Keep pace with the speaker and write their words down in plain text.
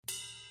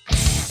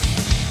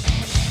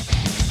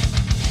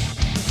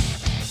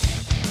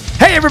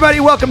Hey everybody,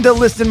 welcome to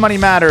Listen Money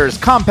Matters.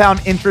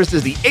 Compound interest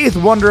is the eighth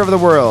wonder of the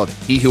world.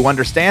 He who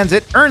understands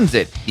it, earns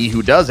it. He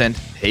who doesn't,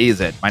 pays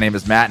it. My name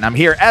is Matt, and I'm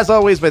here, as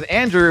always, with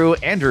Andrew.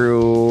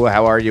 Andrew,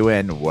 how are you,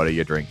 and what are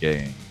you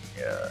drinking?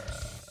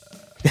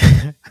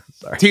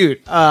 Sorry.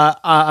 Dude,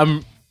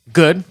 I'm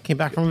good. Came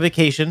back from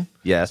vacation.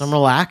 Yes. So I'm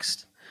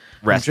relaxed.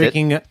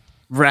 Rested.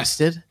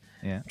 Rested.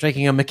 Yeah. I'm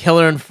drinking a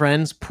McKellar and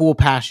Friends Pool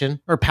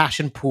Passion, or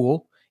Passion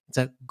Pool. It's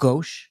a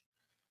Gauche.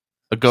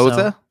 A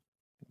Goza?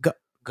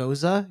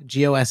 Goza?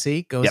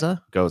 G-O-S-E? Goza?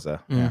 Yep.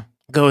 Goza. Yeah.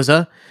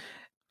 Goza.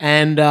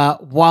 And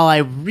while I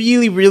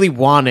really, really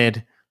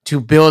wanted to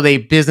build a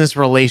business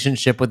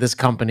relationship with this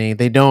company,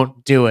 they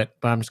don't do it.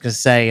 But I'm just going to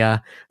say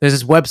there's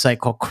this website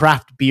called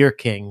Craft Beer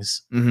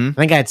Kings. Mm-hmm. I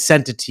think I had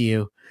sent it to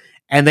you.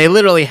 And they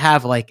literally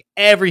have like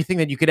everything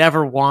that you could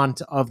ever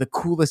want of the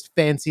coolest,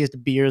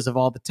 fanciest beers of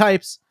all the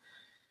types.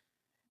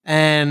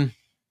 And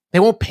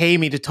they won't pay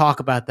me to talk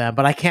about them,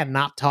 but I can't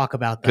not talk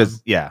about them.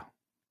 Because, yeah.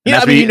 Yeah,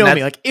 I mean, you know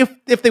me. Like,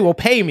 if they will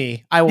pay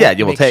me, I will. Yeah,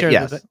 you will take. Sure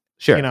Yes,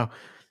 sure. You know,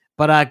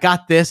 but I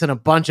got this and a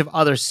bunch of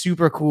other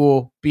super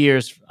cool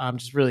beers. I'm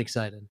just really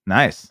excited.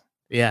 Nice.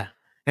 Yeah,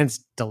 and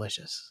it's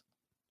delicious.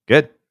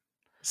 Good.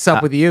 What's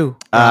up with you?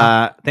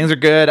 Things are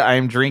good.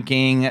 I'm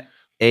drinking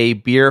a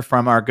beer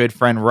from our good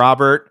friend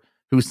Robert,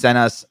 who sent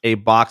us a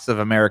box of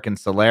American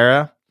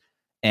Solera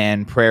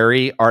and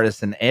Prairie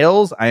Artisan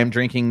Ales. I am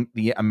drinking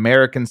the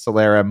American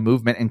Solera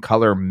Movement and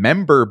Color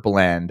Member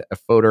Blend, a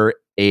Fodor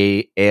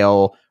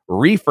Ale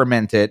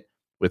re-fermented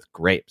with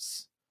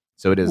grapes.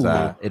 So it is.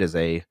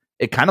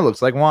 It kind of looks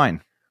like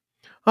wine.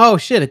 Oh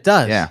shit, it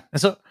does. Yeah.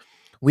 And so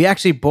we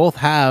actually both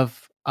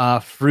have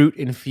fruit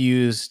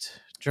infused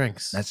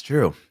drinks. That's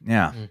true.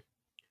 Yeah.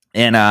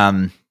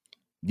 And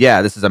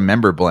yeah, this is a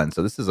member blend.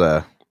 So this is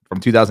from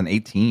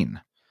 2018.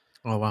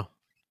 Oh wow.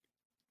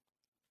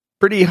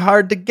 Pretty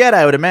hard to get,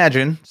 I would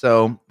imagine.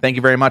 So thank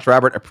you very much,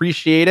 Robert.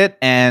 Appreciate it.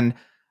 And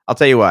I'll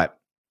tell you what,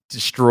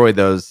 destroy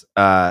those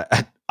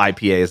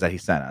IPAs that he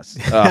sent us.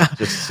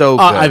 Just so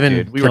good,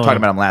 dude. We were talking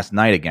about them last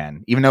night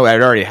again. Even though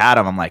I'd already had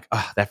them, I'm like,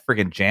 oh, that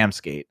friggin' Jam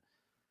Skate.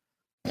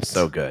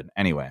 So good.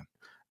 Anyway,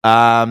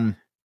 our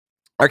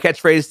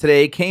catchphrase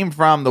today came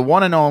from the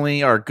one and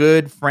only, our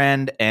good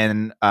friend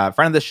and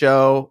friend of the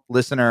show,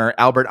 listener,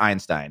 Albert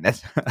Einstein.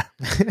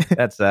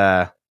 That's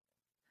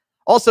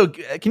also,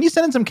 can you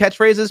send in some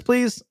catchphrases,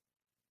 please,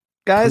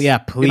 guys? Yeah,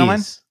 please. You don't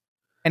mind?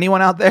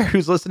 Anyone out there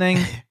who's listening,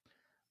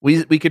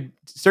 we could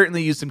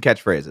certainly use some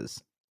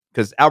catchphrases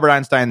because Albert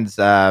Einstein's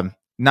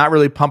not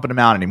really pumping them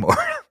out anymore.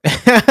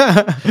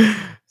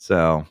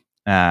 So,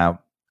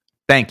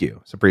 thank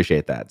you. So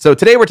appreciate that. So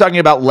today we're talking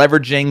about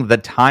leveraging the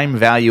time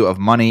value of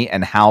money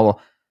and how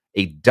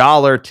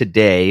 $1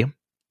 today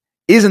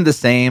isn't the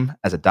same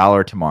as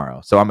 $1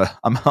 tomorrow. So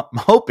I'm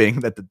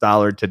hoping that the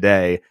 $1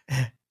 today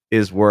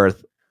is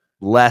worth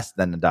less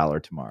than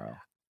 $1 tomorrow.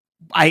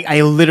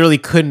 I literally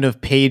couldn't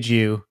have paid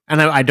you,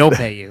 and I don't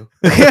pay you.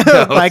 No,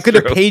 but I could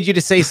have paid you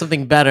to say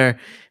something better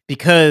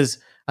because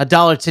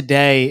 $1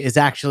 today is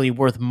actually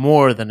worth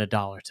more than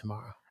 $1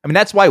 tomorrow. I mean,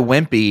 that's why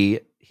Wimpy,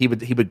 he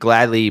would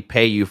gladly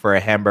pay you for a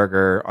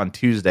hamburger on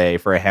Tuesday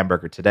for a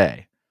hamburger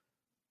today.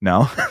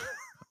 No?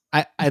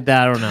 I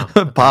don't know.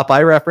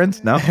 Popeye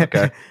reference? No?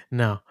 Okay.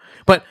 No.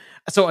 But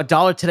so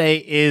 $1 today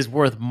is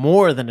worth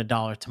more than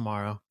 $1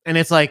 tomorrow. And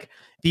it's like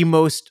the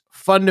most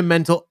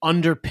fundamental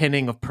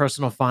underpinning of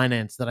personal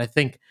finance that I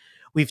think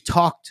we've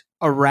talked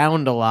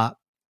around a lot,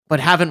 but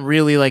haven't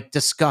really like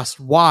discussed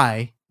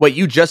why. What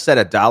you just said,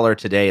 $1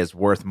 today is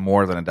worth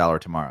more than $1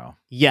 tomorrow.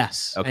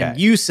 Yes. Okay. And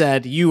you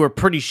said you were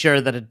pretty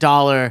sure that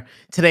 $1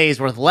 today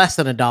is worth less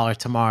than $1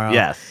 tomorrow.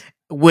 Yes.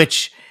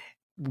 Which,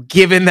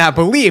 given that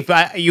belief,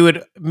 you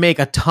would make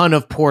a ton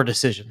of poor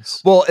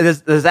decisions. Well,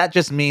 does that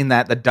just mean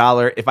that the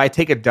dollar, if I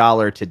take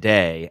 $1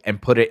 today and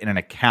put it in an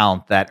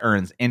account that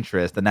earns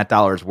interest, then that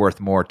dollar is worth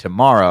more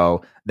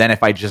tomorrow than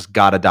if I just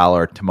got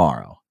 $1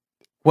 tomorrow?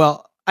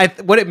 Well,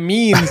 what it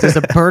means is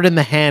a bird in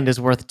the hand is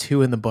worth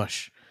two in the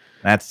bush.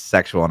 That's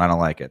sexual, and I don't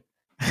like it.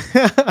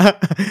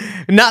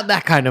 Not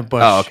that kind of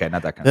bush. Oh, okay,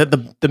 not that kind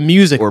of the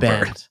music or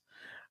band. bird.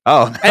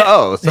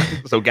 Oh,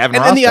 so Gavin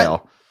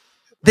Rossdale.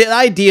 The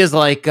idea is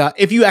like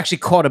if you actually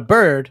caught a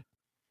bird,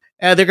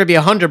 there could be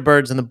 100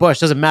 birds in the bush.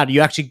 Doesn't matter.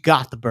 You actually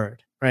got the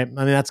bird, right? I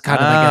mean, that's kind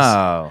of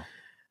I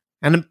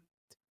guess,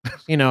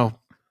 and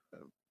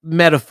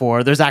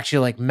metaphor. There's actually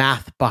like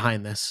math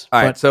behind this.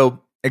 All right,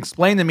 so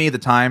explain to me the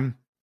time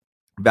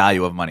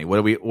value of money.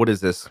 What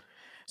is this?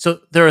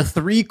 So there are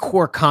three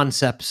core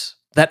concepts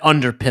that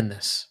underpin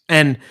this,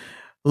 and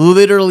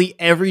literally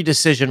every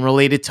decision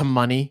related to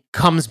money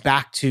comes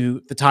back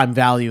to the time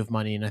value of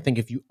money. And I think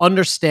if you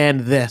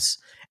understand this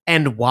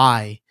and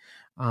why,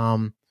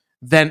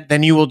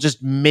 then you will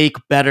just make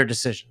better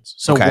decisions.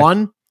 So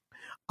one,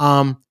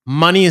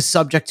 money is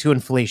subject to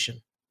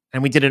inflation.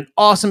 And we did an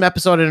awesome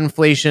episode on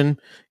inflation.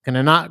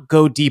 Gonna not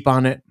go deep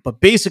on it, but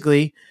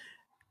basically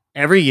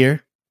every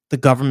year the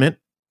government,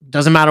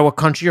 doesn't matter what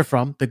country you're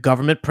from, the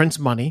government prints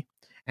money.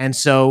 And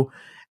so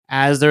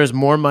as there's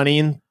more money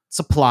in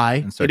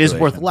supply, it is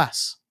worth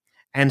less.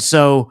 And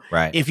so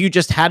if you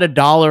just had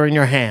 $1 in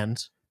your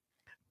hand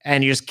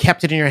and you just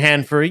kept it in your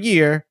hand for a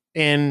year,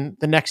 in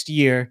the next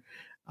year,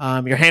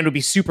 your hand would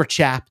be super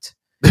chapped,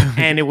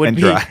 and it would And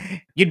be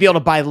dry. you'd be able to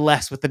buy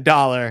less with the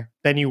dollar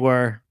than you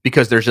were.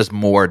 Because there's just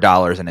more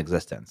dollars in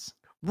existence.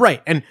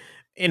 Right. And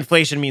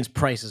inflation means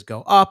prices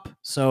go up.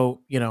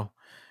 So,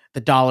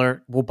 the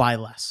dollar will buy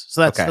less.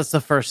 So Okay. that's the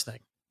first thing.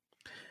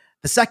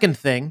 The second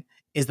thing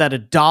is that a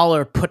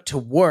dollar put to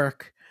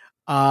work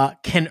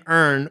can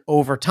earn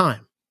over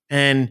time.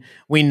 And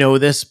we know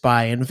this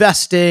by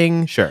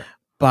investing, Sure.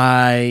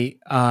 by,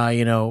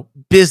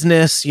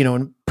 business,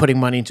 and putting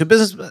money into a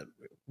business,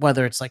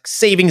 whether it's like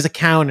savings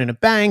account in a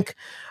bank.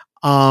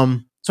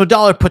 So a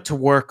dollar put to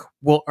work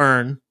will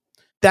earn.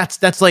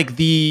 That's like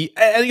the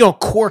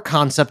core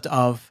concept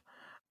of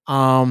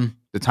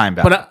The time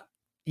value.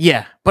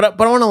 but I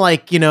want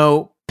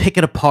to pick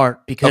it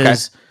apart,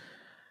 because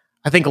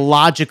I think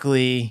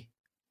logically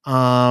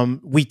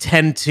we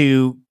tend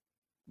to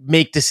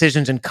make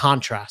decisions in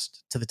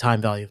contrast to the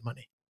time value of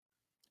money.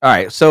 All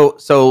right.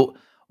 So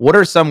what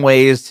are some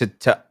ways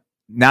to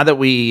now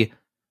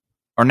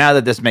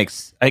that this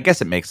makes, I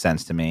guess it makes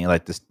sense to me,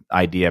 like this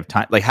idea of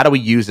time, like how do we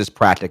use this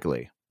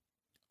practically?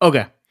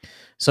 Okay.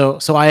 So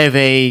I have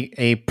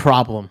a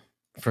problem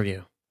for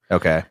you.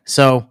 Okay.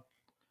 So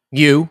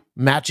you,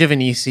 Matt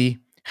Giovanisi,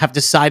 have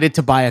decided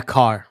to buy a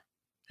car,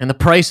 and the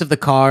price of the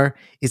car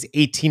is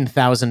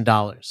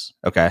 $18,000.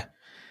 Okay.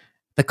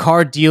 The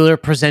car dealer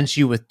presents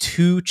you with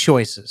two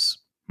choices.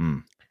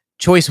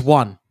 Choice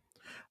one,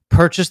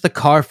 purchase the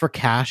car for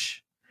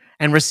cash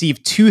and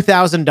receive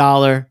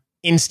 $2,000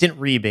 instant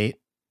rebate.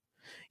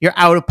 Your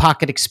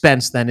out-of-pocket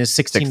expense then is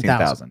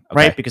 $16,000, Okay.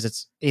 right? Because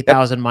it's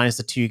 $8,000 minus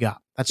the two you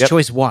got. That's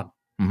choice one.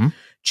 Mhm.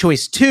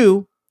 Choice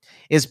two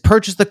is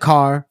purchase the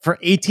car for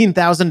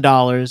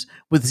 $18,000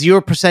 with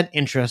 0%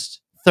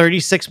 interest,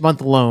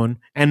 36-month loan,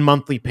 and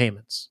monthly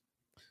payments.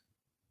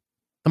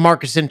 The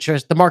market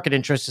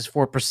interest is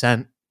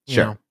 4%.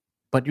 Sure.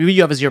 But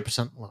you have a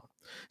 0% loan.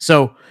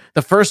 So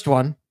the first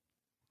one,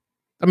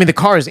 I mean, the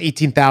car is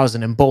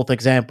 $18,000 in both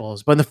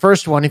examples. But in the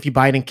first one, if you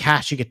buy it in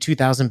cash, you get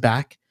 $2,000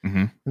 back.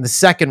 Mhm. In the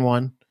second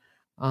one,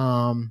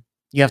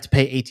 you have to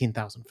pay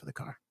 $18,000 for the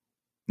car,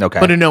 Okay.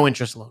 but a no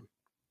interest loan.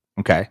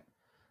 Okay.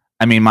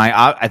 I mean,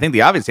 I think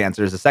the obvious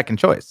answer is the second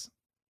choice.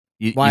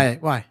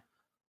 Why?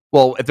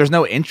 Well, if there's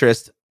no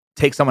interest,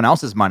 take someone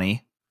else's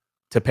money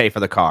to pay for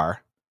the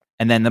car,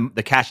 and then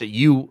the cash that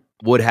you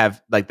would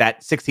have, like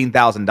that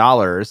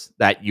 $16,000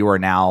 that you are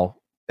now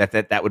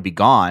that would be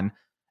gone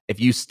if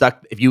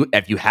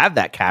you have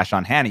that cash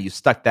on hand and you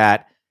stuck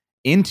that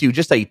into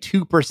just a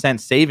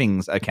 2%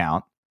 savings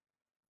account.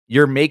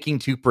 You're making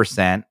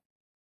 2%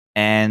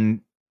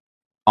 and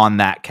on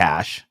that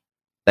cash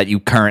that you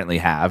currently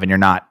have, and you're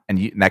not,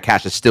 and that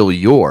cash is still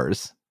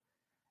yours,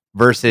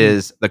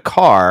 versus the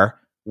car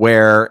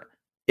where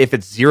if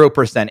it's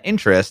 0%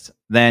 interest,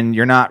 then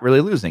you're not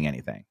really losing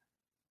anything.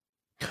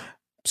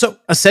 So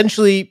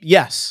essentially,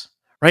 yes,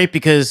 right?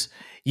 Because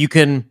you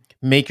can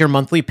make your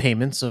monthly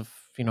payments of,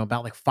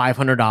 about like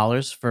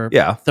 $500 for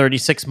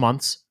 36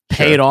 months,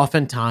 pay it off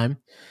in time.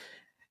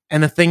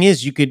 And the thing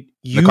is, you could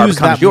use car becomes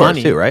that yours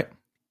money too, right?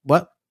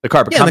 What? The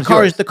car becomes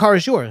yours. The car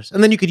is yours.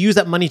 And then you could use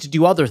that money to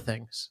do other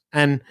things.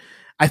 And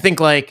I think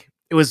like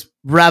it was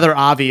rather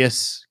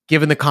obvious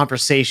given the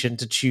conversation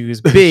to choose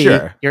B.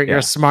 Sure. You're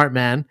a smart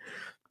man.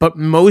 But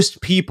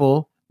most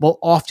people will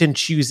often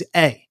choose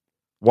A.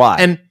 Why?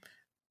 And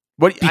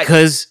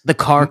because the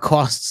car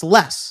costs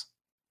less.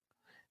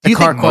 Do you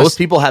think most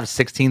people have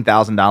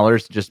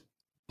 $16,000 to just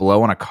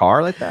blow on a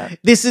car like that?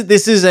 This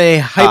is a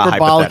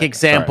hyperbolic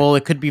example. Sorry.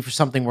 It could be for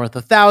something worth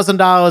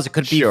 $1,000. It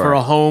could be for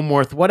a home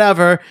worth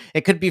whatever.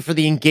 It could be for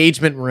the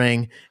engagement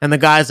ring. And the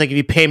guy's like, if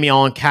you pay me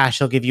all in cash,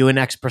 he'll give you an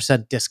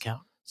X%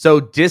 discount. So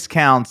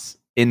discounts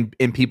in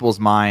people's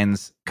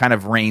minds kind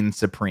of reign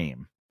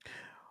supreme.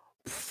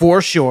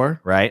 For sure.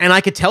 Right. And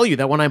I could tell you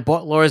that when I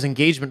bought Laura's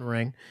engagement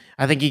ring,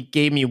 I think he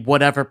gave me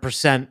whatever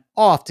 %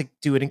 off to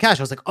do it in cash.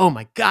 I was like, oh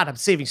my God, I'm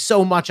saving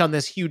so much on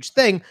this huge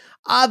thing.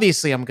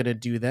 Obviously, I'm going to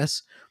do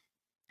this.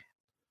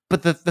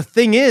 But the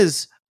thing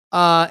is,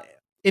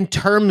 in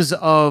terms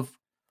of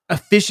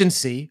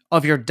efficiency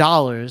of your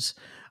dollars,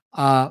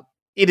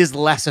 it is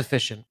less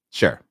efficient.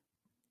 Sure.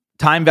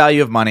 Time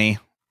value of money.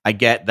 I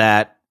get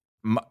that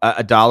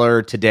a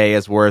dollar today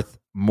is worth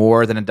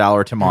more than a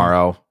dollar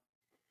tomorrow.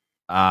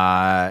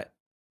 A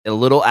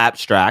little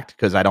abstract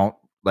because I don't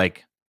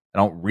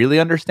really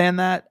understand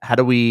that. How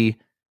do we,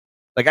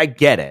 I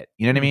get it,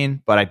 you know what I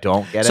mean? But I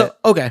don't get it.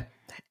 Okay.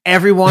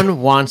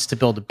 Everyone wants to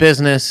build a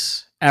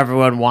business.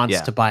 Everyone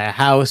wants to buy a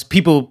house.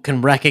 People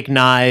can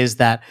recognize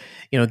that,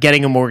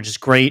 getting a mortgage is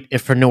great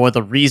if for no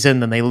other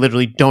reason than they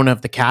literally don't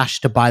have the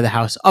cash to buy the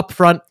house up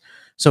front.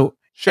 So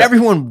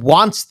everyone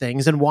wants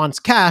things and wants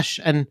cash.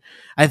 And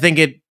I think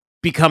it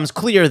becomes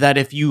clear that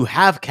if you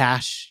have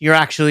cash, you're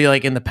actually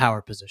in the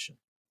power position.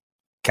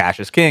 Cash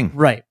is king.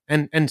 Right.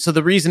 And so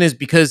the reason is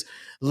because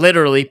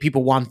literally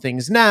people want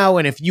things now.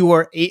 And if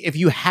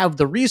you have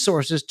the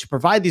resources to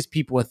provide these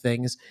people with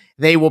things,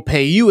 they will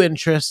pay you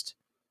interest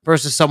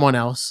versus someone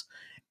else.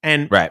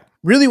 And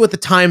really what the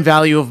time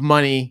value of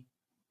money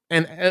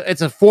and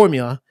it's a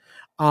formula,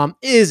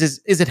 is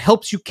it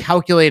helps you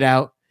calculate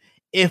out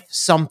if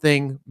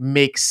something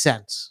makes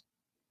sense.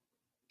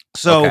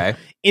 So Okay.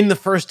 in the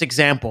first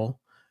example,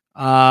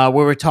 where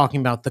we're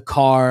talking about the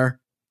car,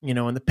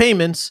 and the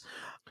payments,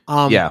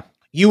 Yeah.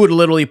 you would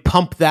literally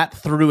pump that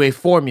through a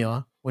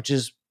formula, which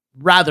is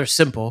rather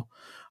simple.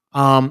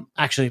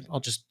 Actually, I'll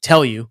just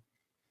tell you.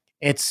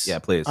 It's Yeah,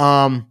 please.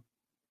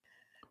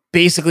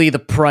 basically the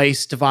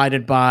price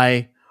divided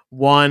by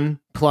 1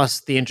 plus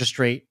the interest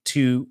rate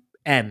to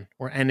n,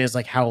 where n is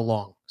like how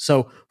long.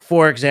 So,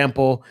 for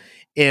example,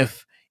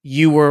 if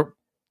you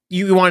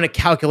wanted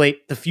to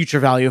calculate the future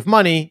value of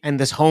money, and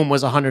this home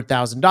was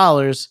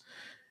 $100,000,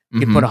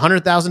 you put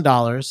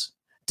 $100,000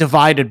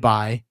 divided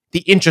by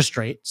the interest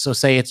rate. So,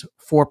 say it's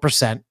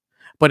 4%,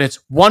 but it's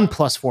 1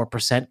 plus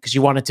 4% because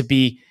you want it to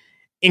be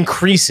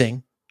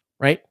increasing,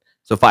 right?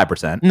 So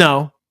 5%.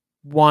 No,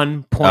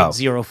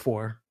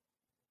 1.04.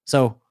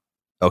 So,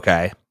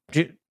 Okay.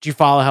 do you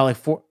follow how like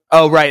 4?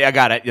 Oh, right. I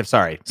got it. Yep.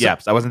 Sorry. So-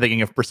 Yep. I wasn't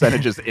thinking of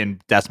percentages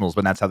in decimals,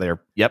 but that's how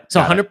they're. Yep. So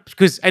got it.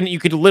 100, and you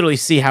could literally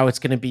see how it's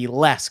going to be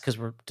less because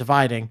we're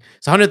dividing.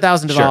 So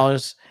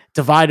 $100,000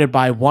 divided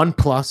by 1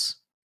 plus,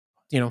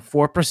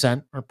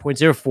 4% or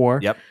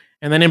 0.04. Yep.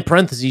 And then in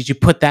parentheses, you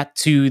put that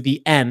to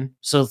the n.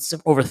 So it's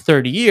over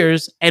 30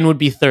 years, n would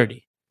be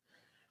 30.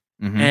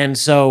 Mhm. And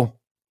so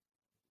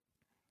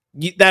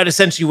that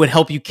essentially would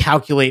help you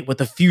calculate what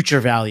the future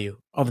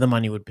value of the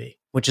money would be,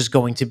 which is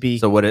going to be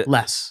So what it?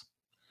 less.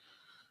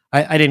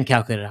 I didn't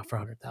calculate it out for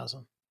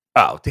 100,000.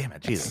 Oh, damn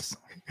it, Jesus.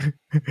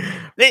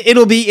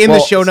 It'll be in the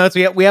Well, show notes.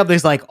 We have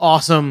this like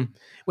awesome.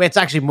 Well, it's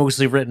actually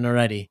mostly written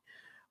already,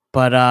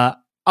 but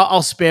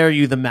I'll spare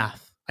you the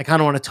math. I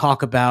kind of want to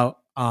talk about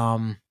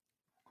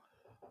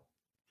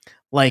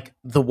like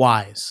the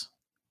whys.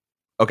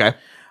 Okay.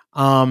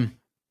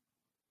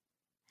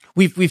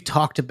 We've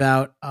talked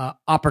about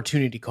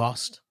opportunity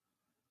cost.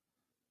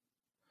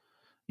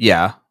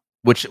 Yeah.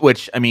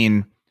 Which I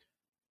mean,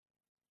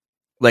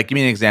 like, give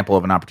me an example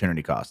of an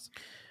opportunity cost.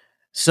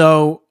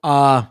 So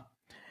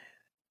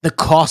the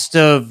cost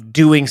of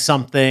doing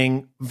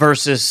something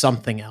versus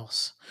something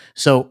else.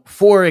 So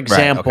for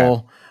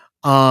example,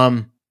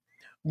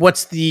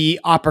 what's the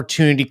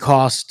opportunity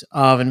cost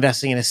of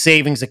investing in a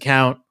savings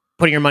account,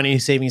 putting your money in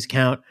a savings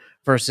account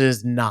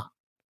versus not?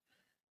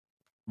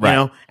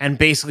 Right. And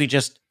basically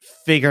just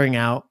figuring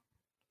out,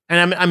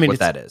 and I mean, What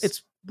that is.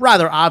 It's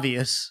rather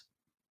obvious.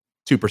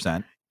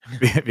 2%.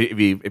 if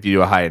you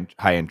do a high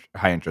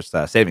interest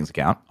savings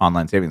account,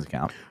 online savings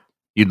account,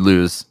 you'd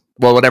lose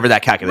whatever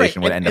that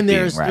calculation would end up being.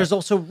 And there's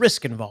also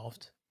risk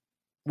involved.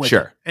 Sure.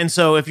 It. And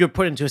so if you're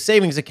put into a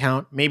savings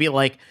account, maybe it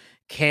like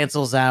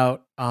cancels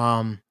out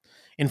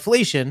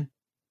inflation,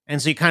 and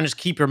so you kind of just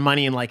keep your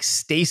money in like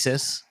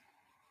stasis,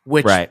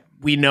 which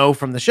we know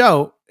from the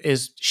show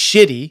is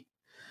shitty.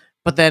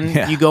 But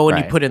then you go and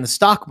you put it in the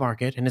stock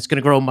market, and it's going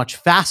to grow much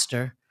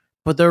faster,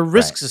 but there are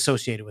risks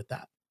associated with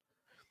that.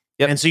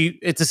 Yep. And so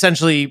it's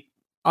essentially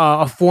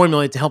a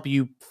formula to help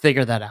you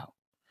figure that out.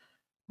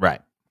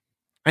 Right.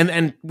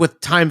 And with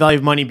time value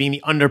of money being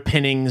the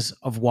underpinnings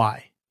of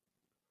why.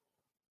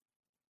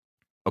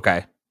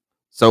 Okay.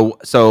 So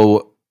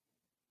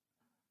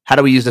how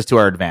do we use this to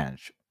our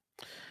advantage?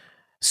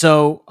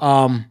 So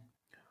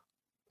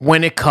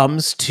when it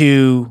comes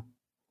to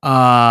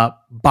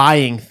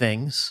buying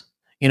things,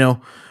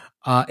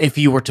 if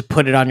you were to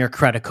put it on your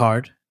credit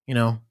card,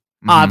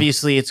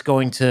 obviously it's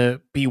going to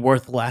be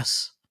worth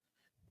less.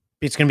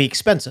 It's going to be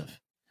expensive.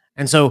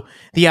 And so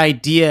the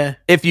idea...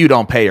 If you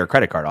don't pay your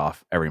credit card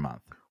off every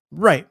month.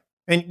 Right.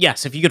 And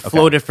yes, if you could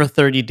float it for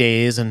 30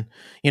 days and,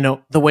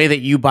 the way that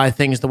you buy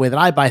things, the way that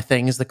I buy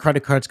things, the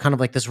credit card's kind of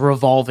like this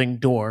revolving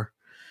door.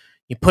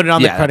 You put it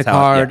on the credit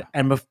card,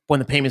 and when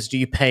the payments due,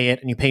 you pay it,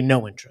 and you pay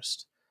no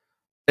interest.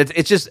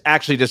 It's just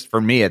actually just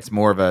for me, it's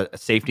more of a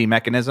safety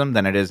mechanism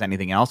than it is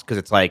anything else. Because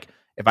it's like,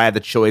 if I had the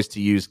choice to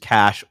use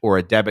cash or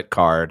a debit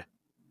card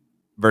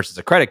versus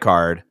a credit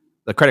card,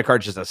 the credit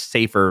card is just a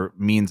safer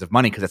means of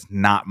money because it's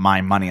not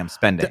my money I'm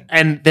spending.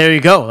 And there you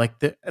go. Like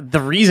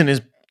the reason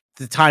is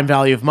the time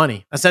value of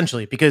money,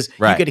 essentially, because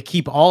you get to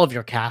keep all of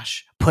your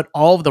cash, put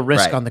all of the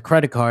risk on the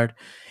credit card.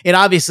 It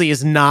obviously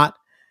is not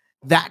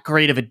that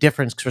great of a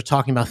difference because we're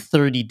talking about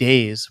 30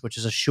 days, which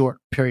is a short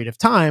period of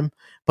time,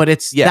 but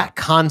it's that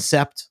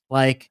concept,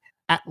 like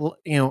at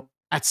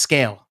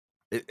scale.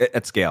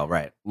 At scale,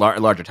 right?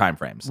 Larger time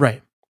frames,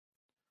 right?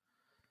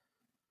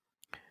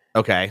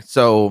 Okay,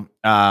 so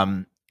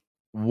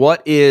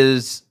what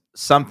is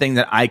something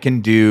that I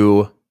can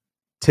do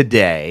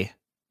today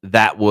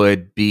that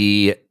would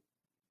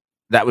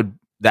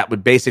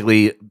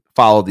basically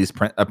follow these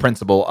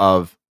principle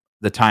of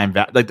the time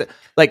value?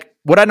 Like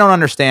what I don't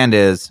understand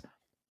is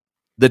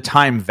the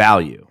time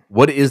value.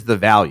 What is the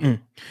value?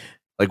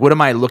 Like, what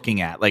am I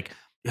looking at? Like,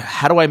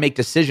 how do I make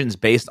decisions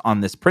based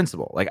on this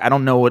principle? Like, I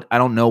don't know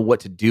what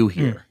to do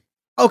here.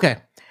 Okay,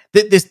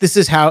 this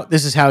is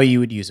how you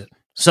would use it.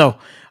 So,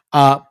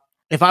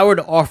 if I were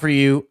to offer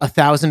you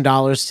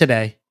 $1,000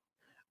 today,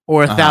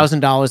 or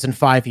 $1,000 in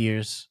 5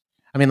 years,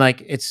 I mean,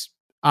 like, it's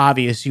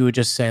obvious you would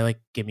just say, like,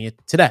 give me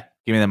it today.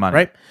 Give me the money.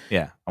 right?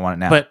 Yeah, I want it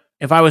now. But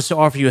if I was to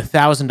offer you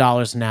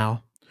 $1,000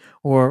 now,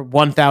 or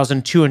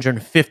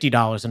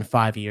 $1,250 in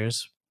 5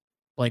 years,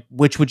 like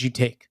which would you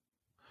take?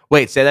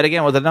 Wait, say that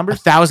again with the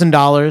numbers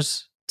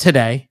 $1,000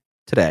 today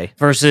today.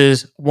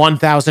 versus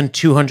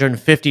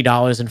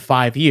 $1,250 in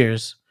 5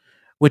 years,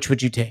 which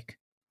would you take?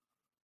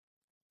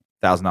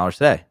 $1,000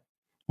 today.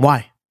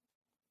 Why?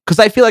 Because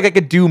I feel like I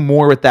could do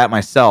more with that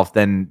myself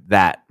than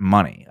that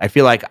money. I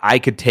feel like I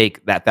could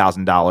take that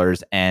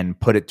 $1,000 and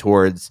put it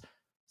towards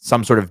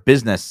some sort of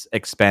business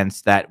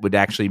expense that would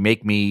actually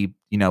make me,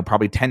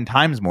 probably 10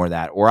 times more of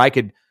that. Or I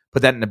could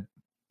put that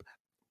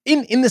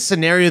in the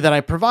scenario that I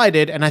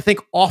provided, and I think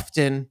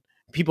often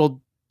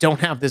people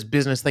don't have this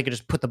business they could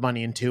just put the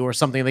money into or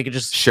something they could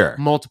just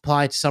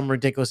multiply to some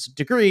ridiculous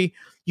degree.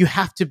 You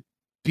have to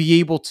be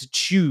able to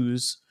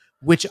choose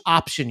which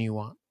option you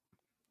want.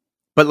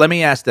 But let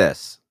me ask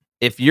this.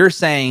 If you're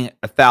saying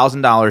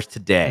 $1,000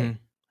 today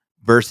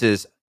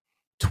versus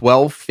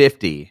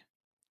 $1,250,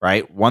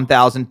 right?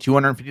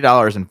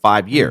 $1,250 in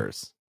 5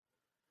 years.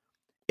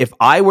 If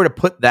I were to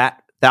put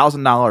that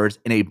 $1,000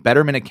 in a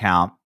Betterment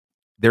account,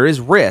 there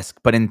is risk,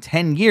 but in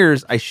 10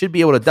 years, I should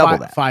be able to double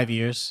that. 5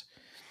 years.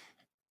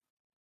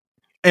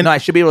 And I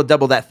should be able to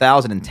double that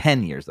 1,000 in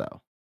 10 years,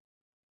 though.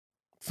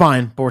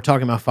 Fine, but we're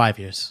talking about 5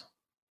 years.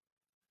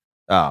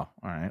 Oh, all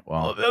right.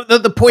 Well,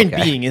 the point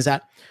being is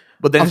that.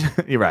 But then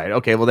you're right.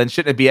 Okay, well then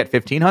shouldn't it be at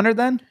 1,500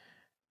 then?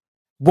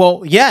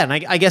 Well, yeah, and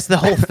I guess the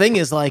whole thing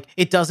is like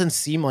it doesn't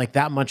seem like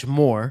that much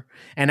more.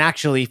 And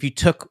actually, if you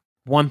took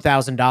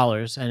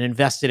 $1,000 and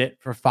invested it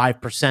for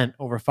 5%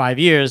 over 5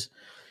 years,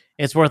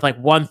 it's worth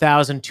like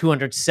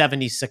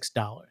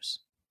 $1,276.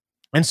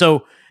 And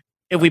so,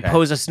 if we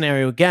pose a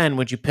scenario again,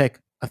 would you pick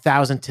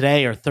 1,000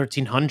 today or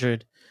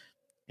 1,300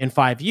 in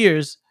 5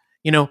 years?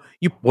 Well,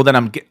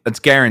 then it's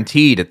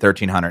guaranteed at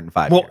 1,300 in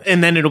 5 years. Well,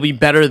 and then it'll be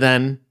better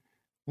than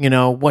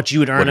what you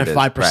would earn at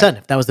 5%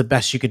 if that was the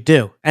best you could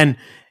do. And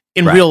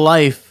in real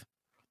life,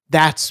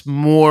 that's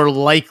more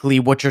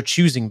likely what you're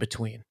choosing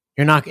between.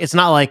 It's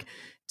not like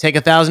take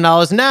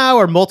 $1,000 now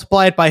or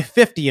multiply it by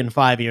 50 in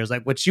 5 years,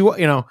 like what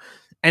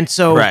and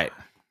so,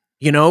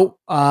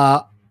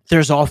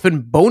 there's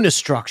often bonus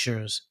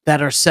structures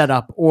that are set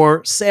up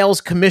or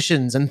sales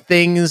commissions and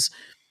things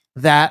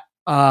that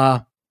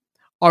are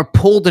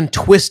pulled and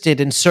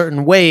twisted in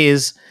certain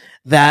ways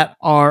that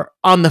are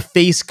on the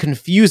face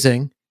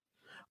confusing.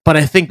 But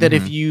I think that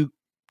if you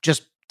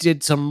just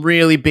did some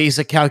really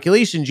basic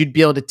calculations, you'd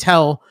be able to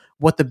tell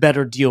what the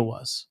better deal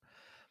was.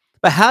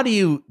 But how do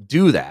you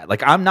do that?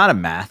 Like, I'm not a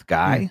math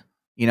guy.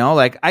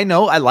 I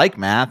know I like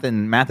math,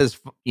 and math is,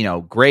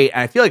 great. And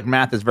I feel like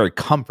math is very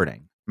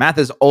comforting. Math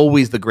is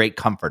always the great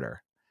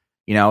comforter.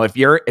 If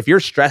you're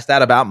stressed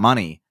out about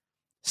money,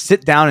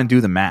 sit down and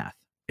do the math.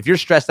 If you're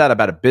stressed out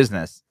about a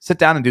business, sit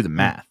down and do the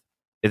math.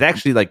 It's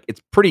actually it's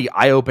pretty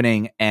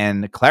eye-opening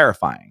and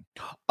clarifying.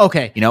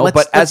 Okay,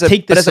 let's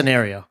take this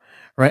scenario,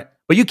 right?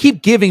 But you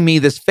keep giving me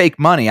this fake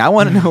money. I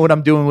want to know what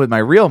I'm doing with my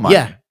real money.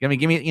 Yeah. Give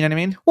me, you know what I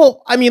mean?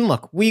 Well, I mean,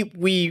 look, we're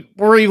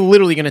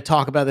literally going to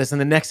talk about this in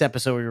the next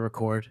episode we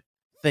record,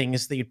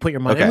 things that you put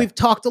your money in. And we've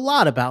talked a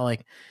lot about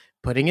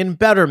putting in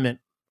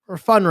Betterment or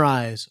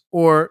Fundrise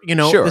or,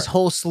 this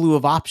whole slew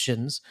of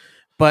options.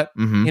 But,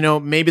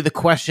 maybe the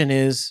question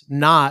is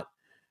not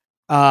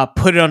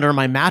put it under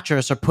my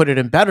mattress or put it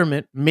in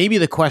Betterment. Maybe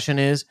the question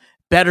is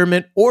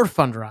Betterment or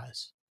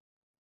Fundrise,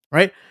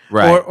 right?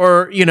 Right.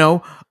 Or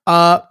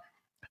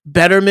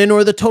Betterment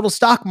or the total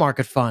stock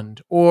market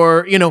fund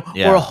or,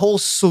 or a whole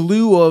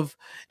slew of,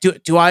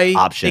 do I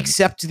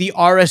accept the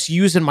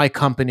RSUs in my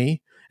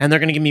company and they're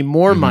going to give me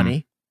more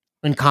money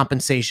in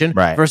compensation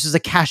versus a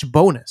cash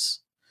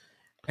bonus.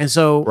 And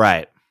so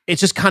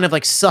it's just kind of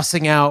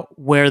sussing out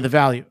where the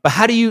value. But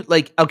how do you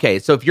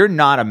so if you're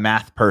not a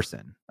math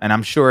person, and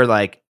I'm sure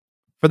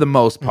for the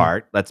most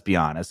part, let's be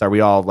honest, are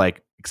we all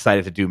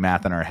excited to do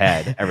math in our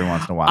head every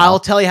once in a while? I'll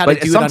tell you how to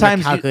do it on a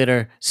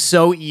calculator.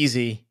 So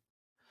easy.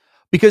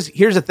 Because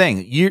here's the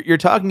thing, you're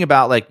talking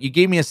about you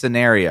gave me a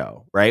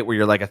scenario, right, where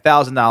you're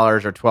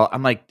 $1,000 or 12.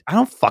 I'm I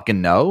don't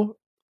fucking know.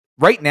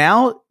 Right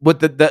now, what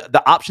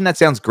the option that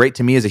sounds great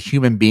to me as a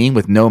human being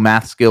with no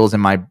math skills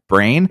in my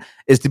brain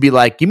is to be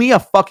give me a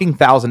fucking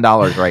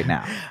 $1,000 right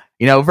now,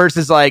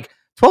 versus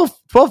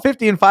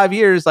 $1,250 in 5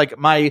 years.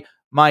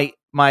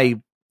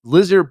 My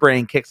lizard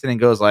brain kicks in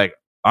and goes I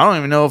don't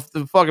even know if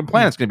the fucking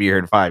planet's going to be here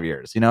in 5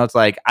 years. It's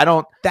I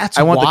don't. That's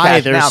I want why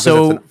the cash there's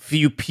so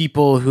few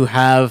people who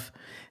have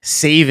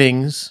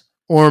savings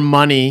or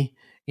money,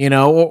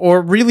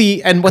 or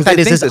really, and what that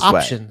is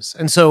options.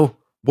 And so,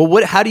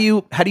 well, how do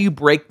you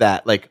break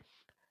that?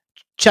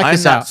 Check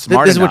this out.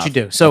 This is what you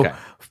do. So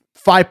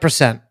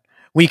 5%,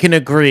 we can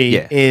agree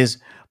is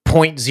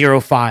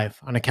 0.05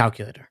 on a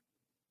calculator.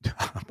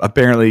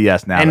 Apparently,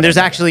 yes. Now, and there's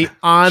actually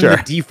on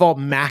the default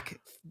Mac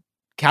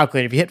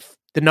calculator, if you hit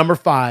the number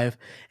 5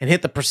 and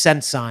hit the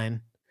percent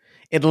sign,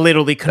 it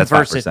literally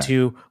converts it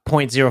to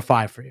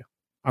 0.05 for you.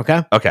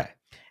 Okay. Okay.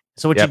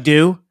 So what you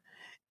do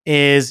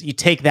is you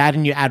take that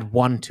and you add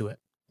 1 to it.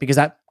 because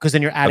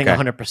then you're adding Okay.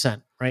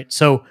 100%, right?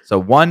 So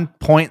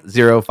 1.05.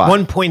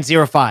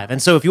 1.05.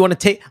 And so if you want to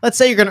take, let's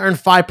say you're going to earn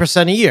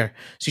 5% a year.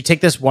 So you take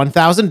this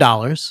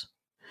 $1,000,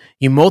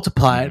 you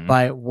multiply it Mhm.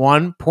 by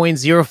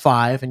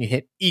 1.05 and you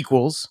hit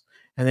equals,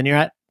 and then you're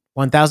at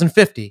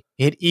 1,050.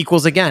 You hit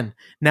equals again.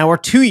 Now we're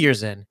 2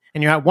 years in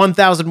and you're at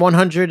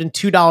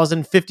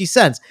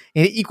 $1,102.50.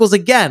 And it equals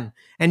again.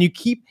 And you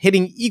keep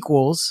hitting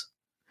equals.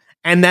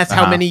 And that's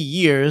how Uh-huh. many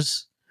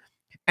years.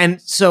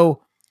 And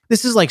so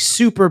this is like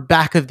super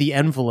back of the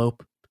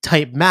envelope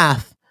type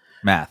math,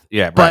 Math.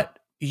 Yeah. Right. but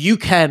you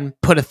can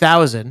put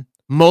 1,000,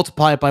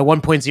 multiply it by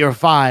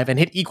 1.05 and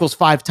hit equals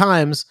 5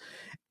 times,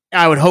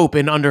 I would hope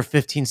in under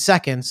 15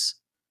 seconds.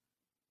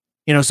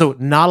 So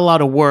not a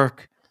lot of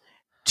work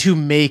to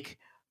make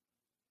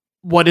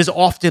what is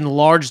often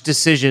large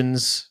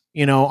decisions,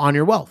 on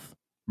your wealth.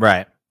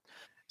 Right.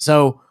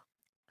 So,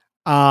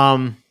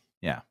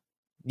 Yeah.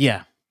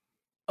 yeah.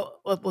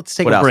 Let's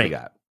take What a else break. we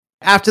got?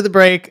 After the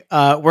break,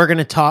 we're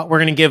going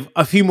to give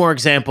a few more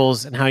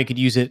examples and how you could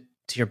use it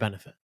to your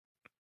benefit.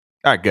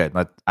 All right, good.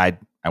 I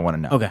want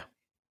to know. Okay.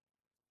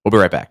 We'll be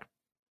right back.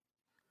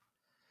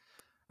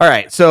 All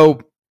right.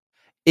 So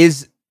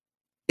is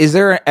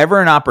there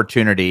ever an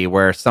opportunity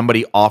where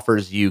somebody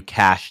offers you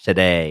cash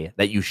today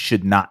that you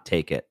should not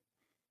take it?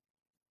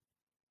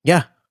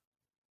 Yeah.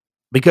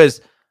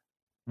 Because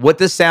what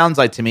this sounds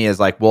like to me is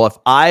like, well, if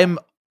I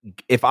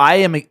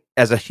am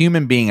as a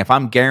human being, if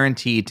I'm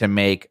guaranteed to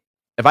make,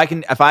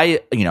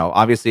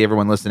 obviously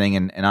everyone listening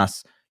and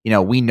us,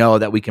 we know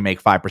that we can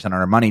make 5% on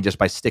our money just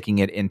by sticking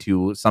it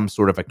into some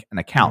sort of an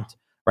account,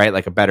 right?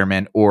 Like a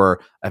Betterment or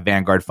a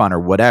Vanguard fund or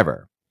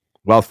whatever.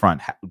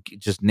 Wealthfront,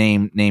 just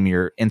name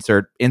your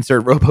insert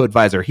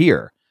robo-advisor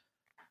here.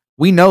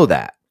 We know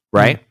that,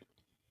 right?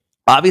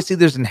 Obviously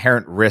there's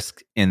inherent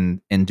risk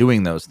in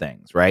doing those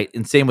things, right?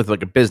 And same with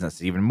like a business,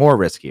 it's even more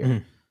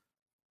riskier.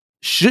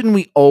 Shouldn't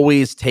we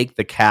always take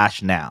the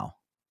cash now?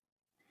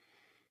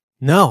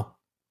 No.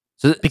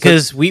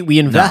 Because we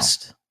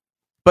invest. No.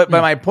 But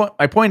my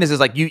point is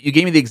like you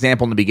gave me the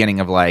example in the beginning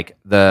of like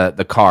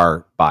the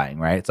car buying,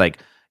 right? It's like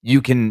you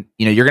can,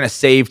 you're going to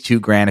save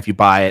 $2,000 if you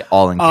buy it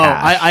all in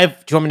cash.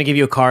 Do you want me to give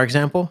you a car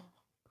example?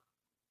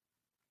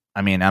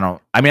 I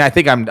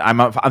think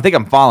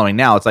I'm following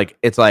now. It's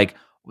like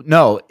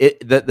no,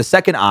 the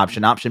second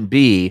option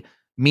B,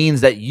 means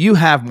that you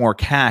have more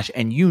cash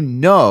and you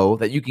know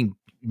that you can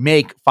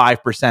make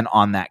 5%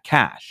 on that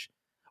cash.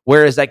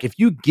 Whereas like if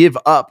you give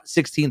up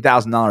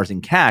 $16,000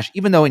 in cash,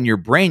 even though in your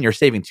brain you're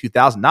saving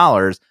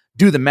 $2,000,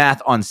 do the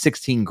math on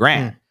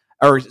 $16,000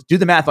 or do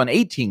the math on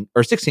 18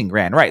 or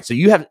 $16,000, right? So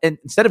you have,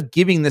 instead of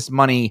giving this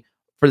money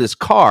for this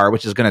car,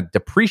 which is going to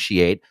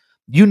depreciate,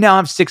 you now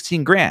have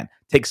 $16,000.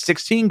 Take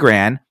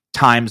 $16,000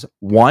 times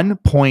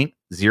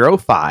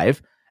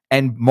 1.05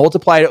 and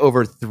multiply it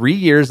over 3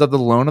 years of the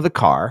loan of the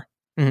car,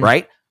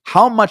 right?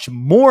 How much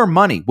more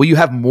money will you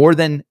have? More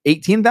than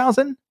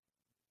 18,000?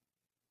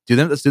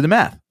 Let's do the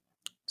math.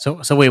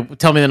 So wait,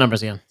 tell me the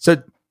numbers again.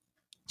 So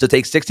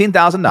take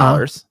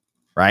 $16,000,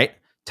 right?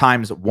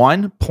 Times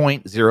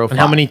 1.05. And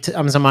how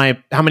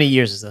many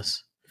years is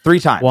this? 3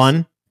 times.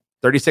 1,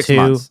 36 2,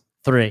 months.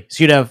 3.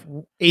 So you'd have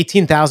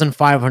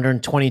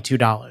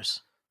 $18,522.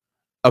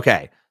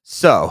 Okay.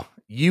 So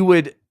you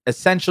would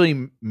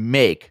essentially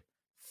make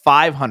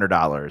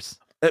 $500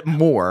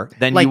 more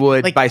than you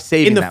would by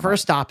saving in the that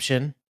first money.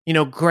 option.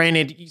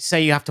 Granted, you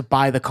say you have to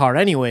buy the car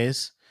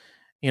anyways,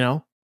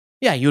 you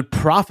would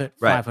profit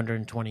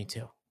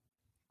 522.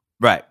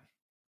 Right.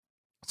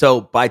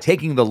 So by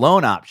taking the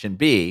loan option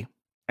B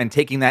and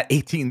taking that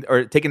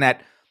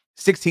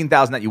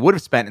 16,000 that you would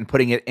have spent and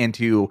putting it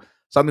into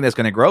something that's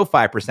going to grow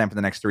 5% for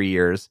the next 3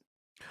 years,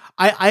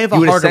 I have a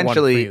harder one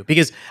for you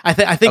because I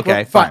think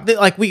okay, fine.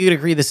 Like we could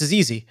agree this is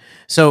easy.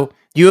 So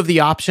you have the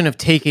option of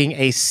taking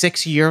a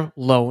 6-year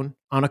loan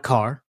on a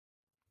car,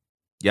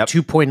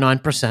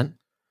 2.9%,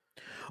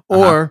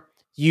 or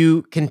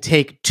you can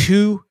take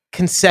 2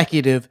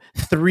 consecutive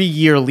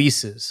 3-year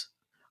leases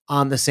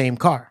on the same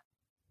car.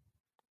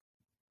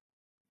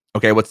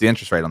 Okay, what's the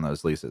interest rate on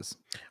those leases?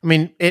 I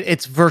mean,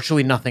 it's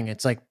virtually nothing.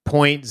 It's like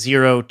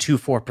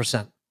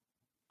 0.024%.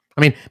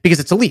 I mean, because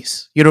it's a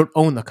lease. You don't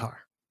own the car.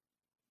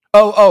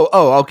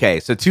 Oh,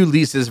 okay. So 2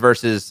 leases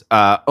versus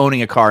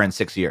owning a car in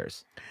 6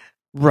 years.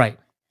 Right.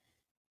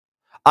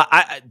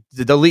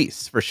 The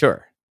lease, for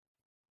sure.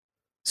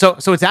 So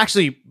it's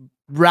actually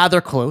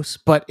rather close,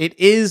 but it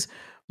is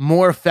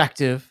more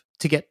effective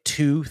to get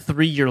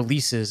 2-3-year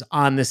leases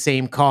on the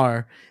same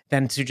car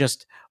than to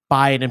just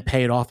buy it and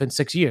pay it off in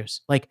 6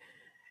 years. Like,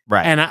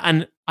 right.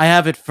 And I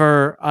have it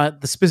for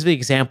the specific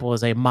example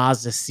is a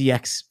Mazda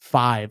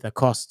CX-5 that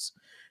costs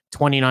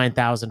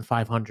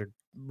 $29,500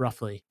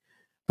 roughly.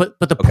 But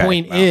the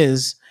point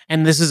is,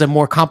 and this is a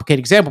more complicated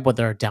example, but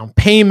there are down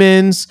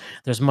payments,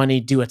 there's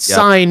money due at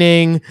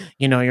signing,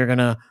 you're going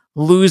to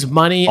lose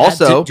money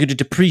also due to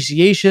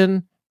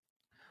depreciation.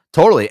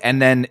 Totally.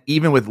 And then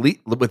even with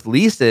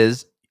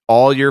leases,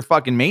 all your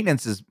fucking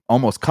maintenance is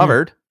almost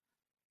covered.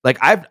 Like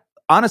I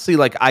have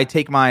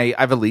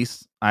a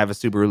lease, I have a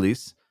Subaru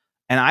lease,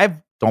 and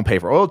I don't pay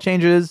for oil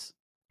changes.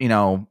 I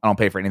don't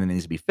pay for anything that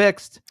needs to be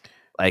fixed.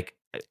 Like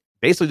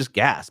basically just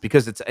gas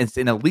because it's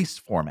in a lease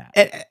format,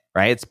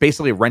 right? It's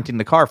basically renting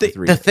the car for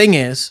 3 years. The thing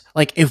is,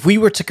 like, if we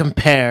were to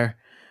compare,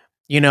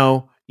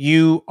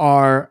 you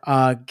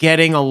are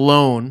getting a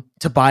loan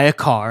to buy a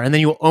car and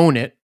then you own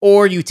it,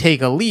 or you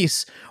take a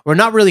lease, we're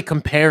not really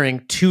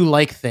comparing two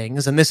like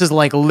things. And this is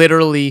like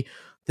literally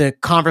the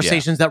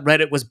conversations that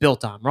Reddit was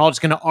built on. We're all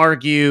just going to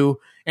argue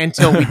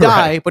until we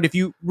die. But if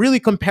you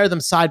really compare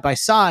them side by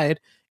side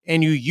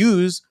and you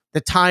use the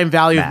time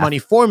value of money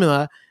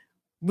formula,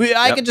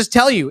 I can just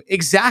tell you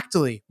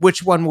exactly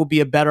which one will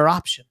be a better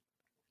option.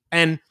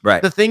 And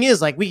the thing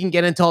is, like, we can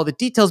get into all the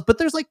details, but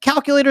there's like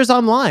calculators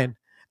online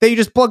that you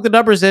just plug the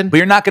numbers in. But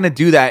you're not going to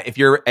do that if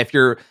you're, I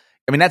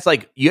mean, that's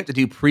like, you have to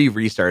do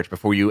pre-research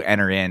before you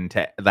enter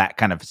into that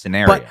kind of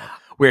scenario. But,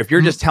 where if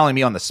you're just telling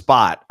me on the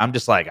spot, I'm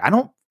just like,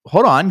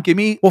 hold on, give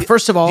me. Well,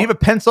 first of all, do you have a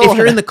pencil? If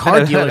you're in the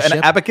car dealership,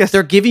 an abacus?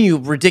 They're giving you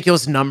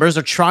ridiculous numbers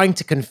or trying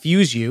to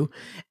confuse you.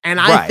 And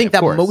I think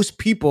that most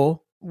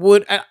people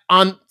would,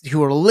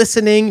 who are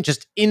listening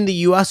just in the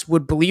US,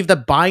 would believe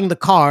that buying the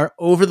car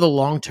over the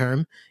long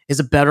term is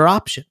a better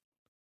option.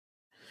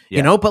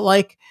 But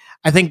like,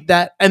 I think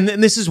that, and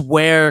this is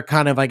where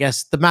kind of, I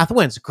guess, the math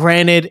wins.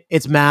 Granted,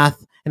 it's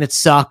math and it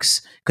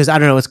sucks because, I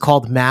don't know, it's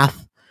called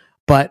math,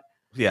 but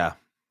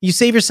you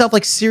save yourself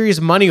like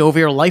serious money over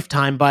your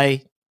lifetime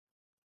by.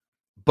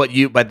 But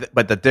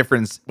the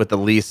difference with the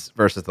lease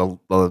versus the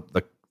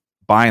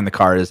buying the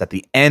car is at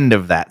the end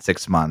of that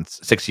 6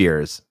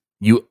 years,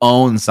 you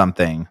own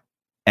something,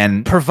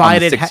 and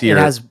provided it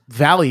has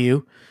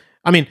value.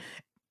 I mean,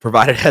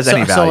 provided it has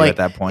any value at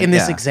that point. In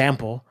this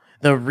example,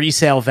 the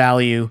resale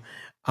value.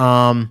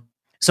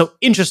 So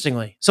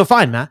interestingly,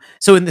 fine, Matt.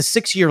 So in the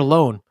 6-year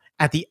loan,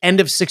 at the end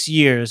of 6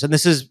 years, and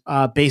this is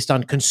based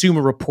on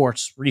Consumer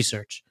Reports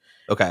research.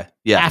 Okay.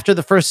 Yeah. After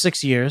the first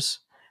 6 years,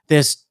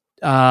 this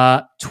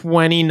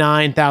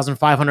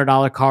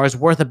 $29,500 car is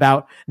worth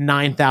about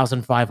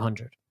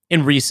 $9,500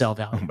 in resale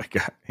value. Oh my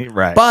God.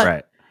 Right.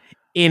 But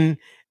in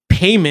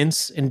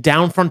payments and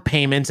downfront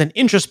payments and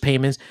interest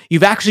payments,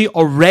 you've actually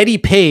already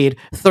paid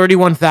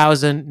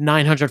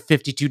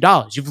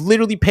 $31,952. You've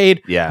literally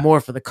paid more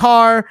for the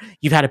car.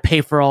 You've had to pay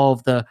for all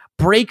of the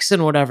brakes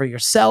and whatever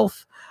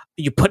yourself.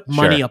 You put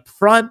money up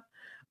front.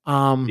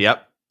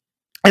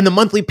 And the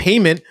monthly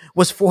payment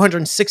was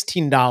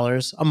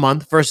 $416 a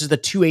month versus the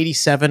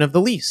 $287 of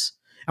the lease.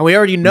 And we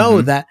already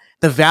know that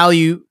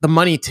the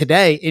money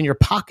today in your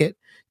pocket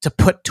to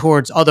put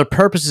towards other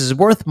purposes is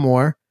worth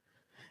more.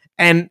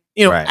 And,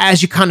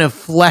 as you kind of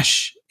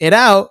flesh it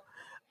out,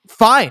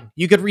 fine,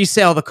 you could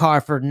resell the car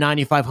for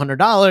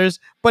 $9,500,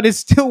 but it's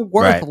still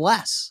worth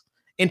less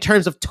in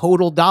terms of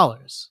total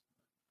dollars.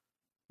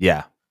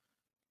 Yeah.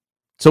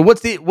 So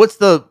what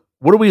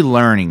are we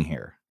learning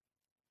here?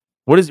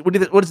 What do you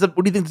think is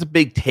the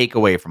big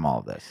takeaway from all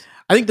of this?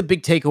 I think the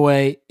big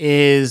takeaway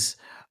is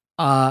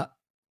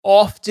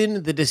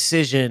often the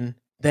decision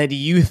that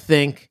you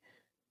think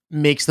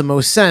makes the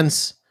most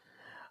sense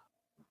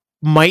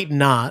might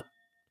not.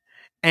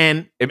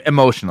 And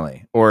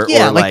emotionally or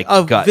like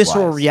a gut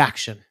visceral wise.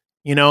 reaction,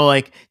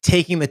 like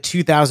taking the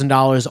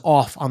 $2,000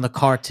 off on the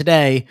car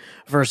today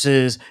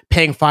versus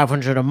paying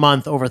 $500 a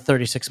month over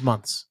 36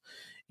 months,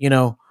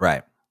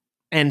 Right.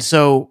 And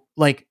so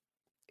like,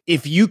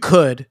 if you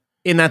could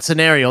in that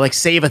scenario, like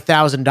save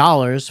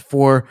 $1,000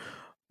 for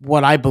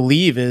what I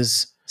believe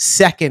is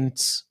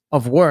seconds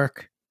of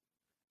work,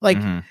 like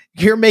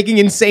you're making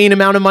insane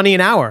amount of money an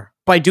hour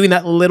by doing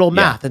that little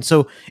math. And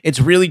so it's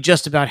really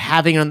just about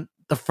having on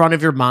the front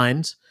of your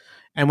mind,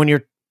 and when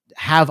you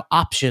have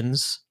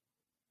options,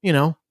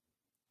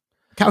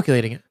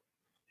 calculating it.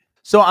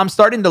 So I'm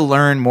starting to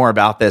learn more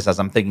about this as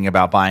I'm thinking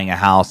about buying a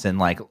house and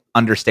like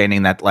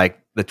understanding that like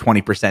the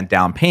 20%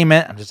 down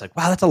payment. I'm just like,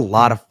 wow, that's a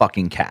lot of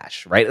fucking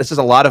cash, right? This is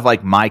a lot of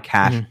like my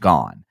cash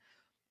gone.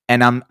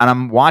 And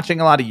I'm watching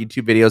a lot of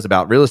YouTube videos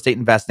about real estate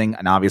investing,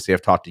 and obviously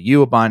I've talked to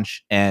you a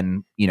bunch,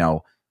 and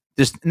and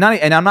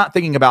I'm not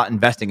thinking about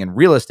investing in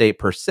real estate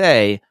per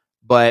se,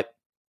 but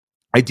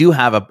I do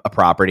have a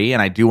property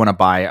and I do want to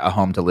buy a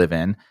home to live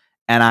in.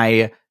 And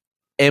I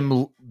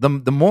am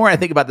the more I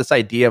think about this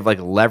idea of like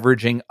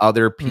leveraging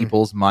other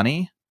people's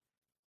money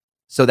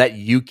so that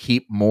you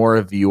keep more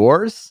of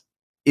yours,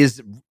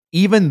 is,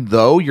 even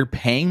though you're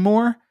paying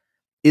more,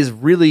 is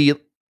really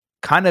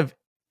kind of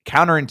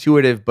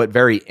counterintuitive, but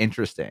very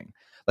interesting.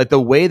 Like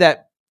the way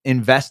that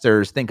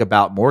investors think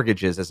about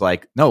mortgages is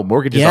like, no,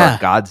 mortgages are a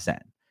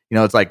godsend.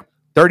 It's like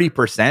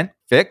 30%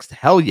 fixed.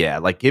 Hell yeah.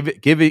 Like give me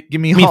 30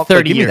 give me that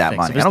fixed.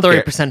 money. If it's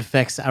 30%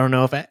 fixed. I don't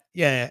know if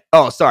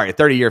Oh, sorry.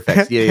 30-year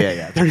fixed.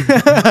 Yeah. 30,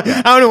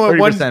 I don't know what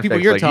one people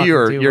fixed. you're like talking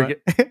you're to.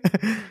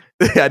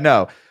 Yeah,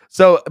 no.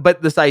 So,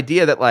 but this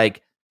idea that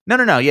like,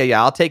 no.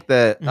 Yeah. I'll take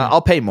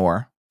I'll pay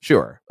more.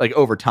 Sure. Like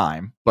over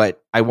time,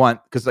 but I want,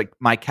 cause like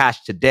my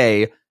cash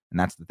today, and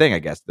that's the thing, I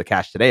guess the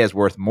cash today is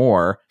worth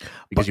more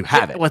because you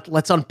have it.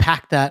 Let's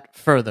unpack that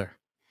further.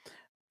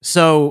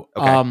 So,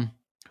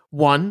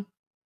 one,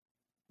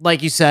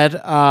 like you said,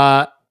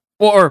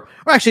 or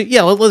actually,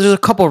 there's a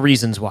couple of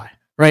reasons why,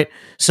 right?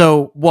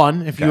 So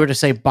one, if you Okay. were to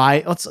say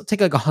buy, let's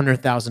take like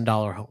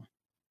 $100,000 home.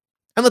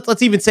 And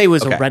let's even say it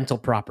was Okay. a rental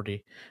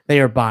property they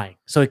are buying.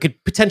 So it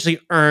could potentially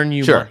earn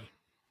you Sure. money.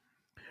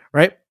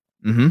 Right?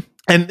 Mm-hmm.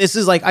 And this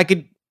is like, I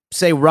could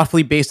say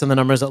roughly based on the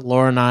numbers that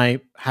Laura and I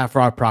have for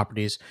our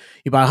properties.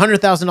 You buy a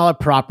 $100,000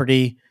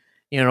 property,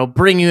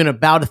 bring you in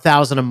about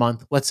 $1,000 a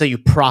month. Let's say you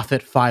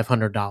profit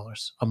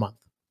 $500 a month.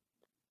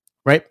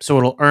 Right? So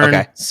it'll earn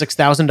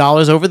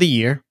 $6,000 over the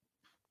year.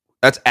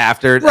 That's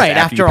after you pay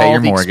all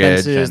your the mortgage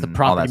expenses, the and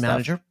property all that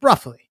manager, stuff.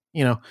 roughly.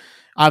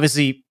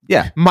 Obviously,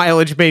 Yeah.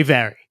 mileage may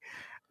vary.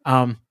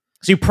 So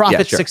you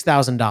profit sure.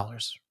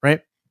 $6,000,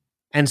 right?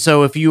 And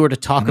so if you were to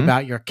talk Mhm.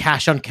 about your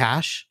cash on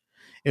cash,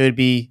 it would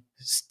be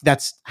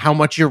that's how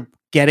much you're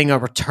getting a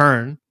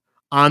return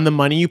on the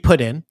money you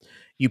put in.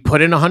 You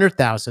put in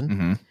 100,000,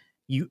 Mhm.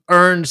 you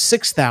earned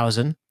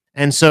 6,000,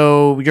 and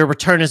so your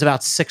return is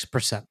about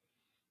 6%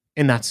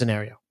 in that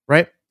scenario,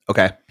 right?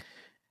 Okay.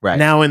 Right.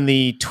 Now in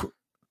the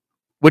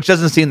which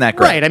doesn't seem that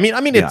great. right. I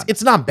mean,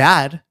 it's not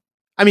bad.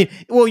 I mean,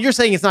 well, you're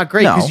saying it's not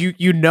great because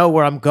you know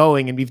where I'm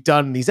going, and we've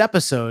done these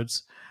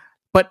episodes.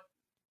 But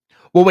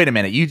well, wait a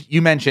minute.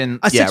 You mentioned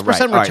a 6%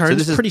 return right. So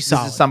is pretty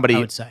solid. This is somebody, I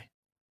would say.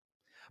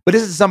 But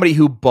this is somebody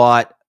who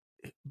bought.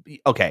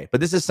 Okay,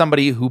 but this is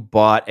somebody who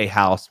bought a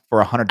house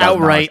for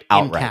 $100,000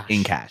 outright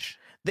in cash.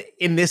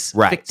 In this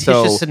right.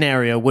 fictitious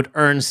scenario, would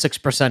earn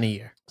 6% a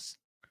year.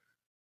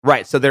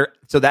 Right. So that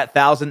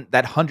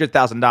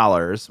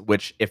 $100,000,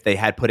 which if they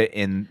had put it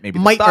in maybe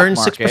the might stock earn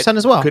market, 6%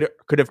 as well.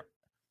 Could have.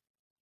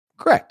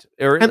 Correct.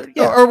 Or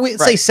we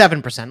say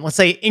 7%. Let's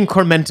say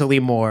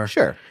incrementally more.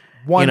 Sure.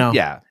 One.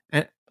 Yeah.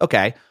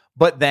 Okay.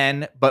 But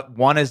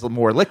one is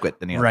more liquid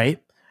than the other. Right.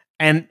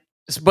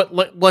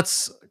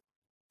 Let's.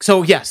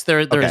 So yes,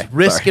 there's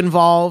risk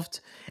involved,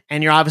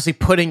 and you're obviously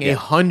putting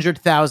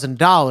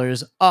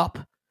 $100,000 up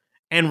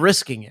and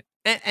risking it,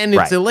 and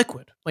it's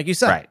illiquid, like you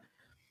said. Right.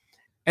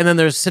 And then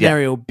there's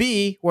scenario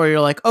B where you're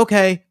like,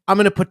 okay, I'm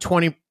going to put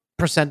 20%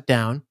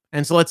 down,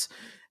 and so let's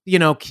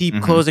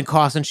keep closing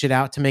costs and shit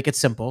out to make it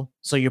simple.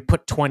 So you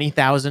put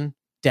 20,000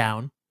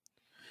 down.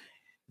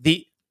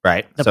 The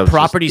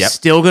property's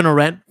still going to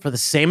rent for the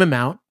same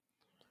amount.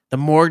 The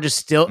mortgage is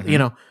still,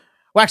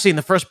 well, actually, in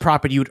the first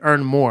property, you would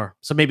earn more.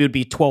 So maybe it would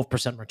be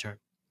 12% return.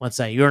 Let's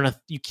say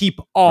you keep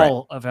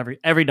all of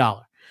every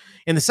dollar.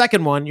 In the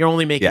second one, you're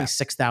only making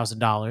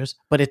 $6,000,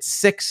 but it's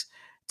 6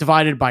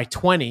 divided by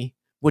 20,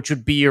 which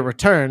would be your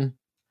return,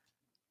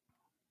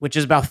 which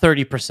is about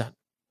 30%.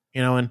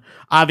 And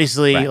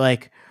obviously,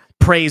 like,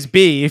 praise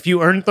be if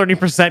you earn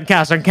 30%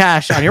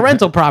 cash on your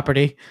rental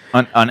property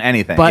on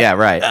anything.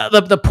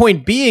 But, the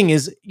point being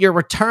is your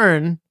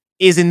return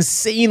is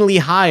insanely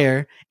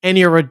higher, and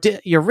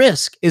your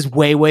risk is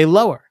way, way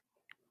lower.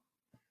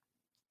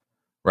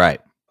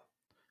 Right.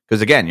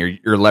 Because again,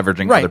 you're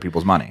leveraging other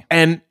people's money.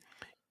 And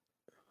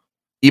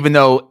even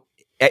though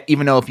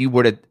if you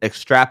were to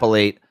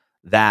extrapolate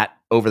that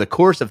over the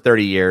course of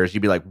 30 years,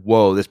 you'd be like,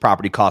 whoa, this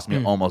property cost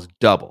me almost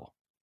double.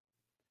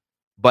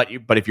 But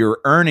if you're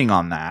earning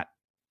on that,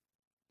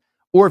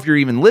 or if you're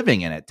even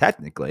living in it,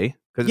 technically,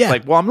 because it's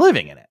like, well, I'm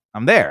living in it.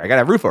 I'm there. I got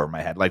a roof over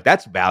my head. Like,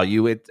 that's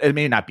value. It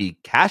may not be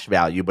cash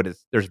value, but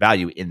there's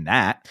value in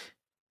that.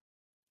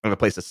 I have a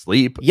place to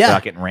sleep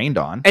without getting rained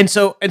on. And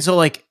so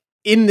like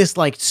in this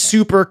like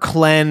super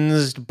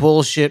cleansed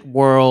bullshit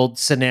world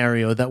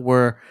scenario that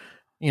we're,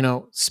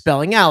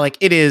 spelling out, like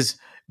it is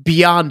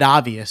beyond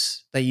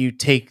obvious that you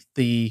take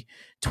the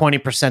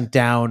 20%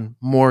 down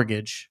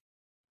mortgage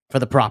for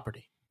the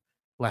property.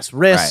 Less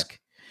risk.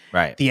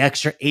 Right. The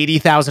extra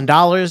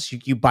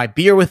 $80,000, you buy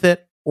beer with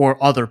it or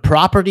other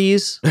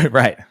properties.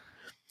 Right.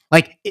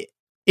 Like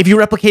if you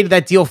replicated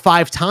that deal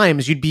 5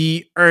 times, you'd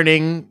be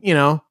earning,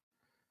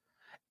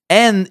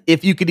 And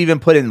if you could even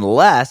put in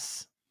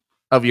less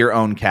of your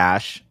own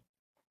cash.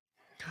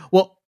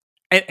 Well,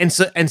 and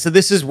so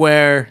this is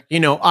where,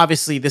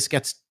 obviously this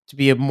gets to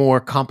be a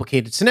more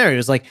complicated scenario.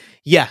 It's like,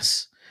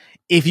 yes,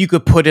 if you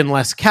could put in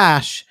less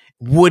cash,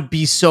 would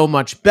be so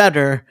much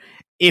better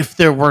if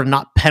there were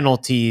not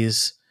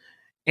penalties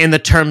in the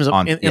terms of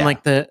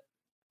like the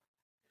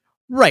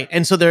right.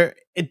 And so there are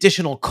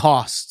additional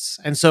costs.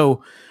 And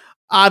so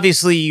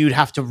obviously you'd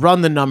have to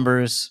run the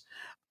numbers.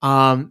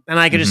 And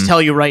I can just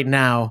tell you right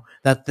now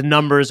that the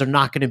numbers are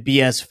not going to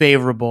be as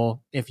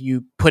favorable if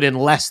you put in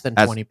less than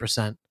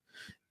 20%,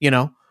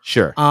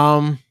 Sure.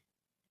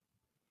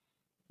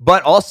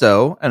 But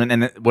also,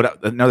 and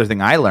what another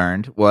thing I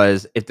learned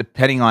was if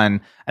depending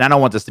on, and I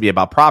don't want this to be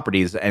about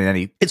properties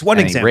and it's one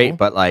example, rate,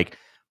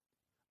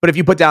 but if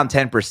you put down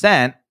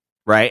 10%,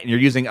 right, and you're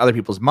using other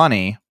people's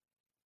money,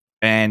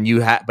 and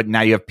but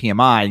now you have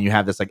PMI and you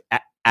have this like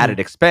added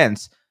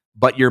expense,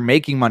 but you're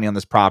making money on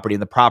this property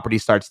and the property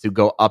starts to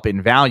go up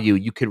in value,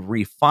 you could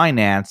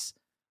refinance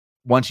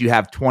once you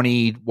have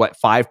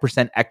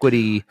 5%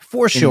 equity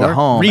for sure. In the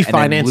home,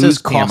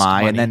 refinances cost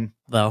PMI, money, and then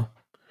though.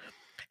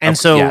 And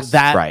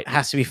that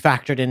has to be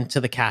factored into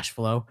the cash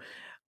flow.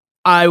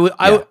 I would,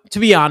 to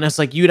be honest,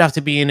 like you'd have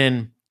to be in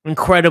an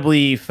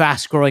incredibly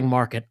fast growing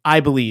market,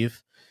 I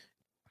believe,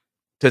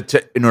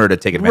 to in order to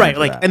take advantage Right, of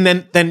like, that. and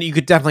then you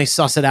could definitely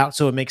suss it out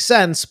so it makes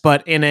sense.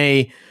 But in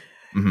a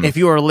Mhm. if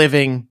you are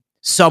living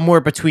somewhere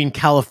between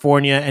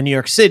California and New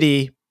York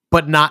City,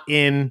 but not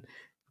in,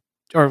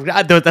 or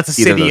that's a Either of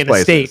city those and a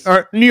state, places.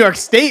 or New York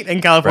State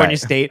and California Right.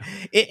 state,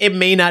 it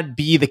may not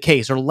be the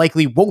case, or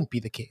likely won't be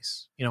the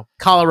case. You know,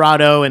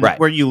 Colorado and Right,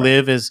 where you right.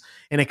 live is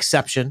an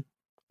exception,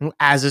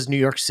 as is New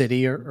York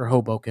City or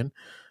Hoboken.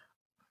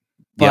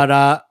 Yep.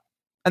 But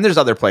And there's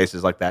other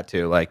places like that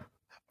too. Like,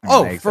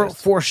 they for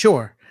exist.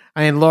 sure.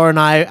 I mean, Laura and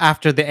I,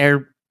 after the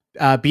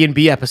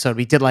Airbnb episode,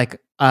 we did like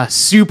a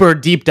super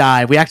deep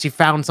dive. We actually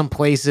found some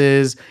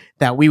places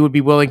that we would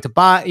be willing to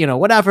buy, you know,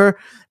 whatever.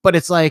 But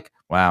it's like,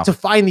 Wow. to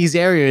find these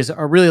areas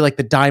are really like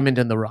the diamond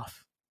in the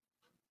rough,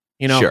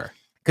 you know, Sure.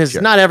 because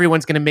Sure. not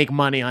everyone's going to make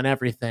money on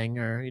everything,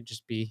 or it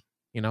just be,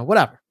 you know,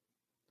 whatever.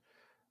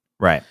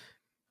 Right.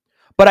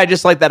 But I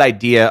just like that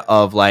idea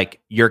of like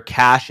your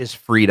cash is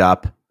freed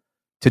up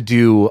to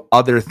do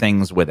other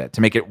things with it,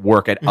 to make it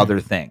work at Mhm. other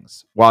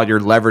things while you're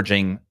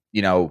leveraging,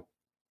 you know,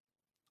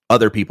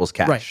 other people's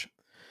cash. Right.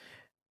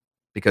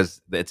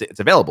 Because it's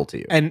available to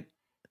you. And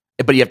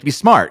But you have to be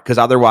smart, because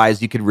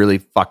otherwise you could really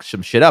fuck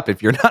some shit up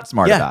if you're not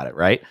smart Yeah. about it,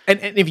 right? and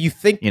if you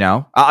think, You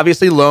know,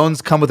 obviously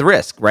loans come with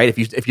risk, right? If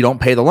you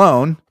don't pay the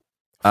loan,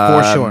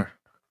 for sure,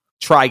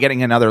 try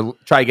getting another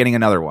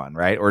one,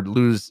 right? Or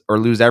lose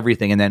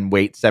everything and then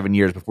wait 7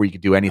 years before you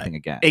could do anything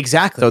again.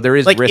 exactly. So there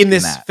is like risk in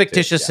this that, too.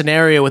 fictitious Yeah.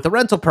 scenario with a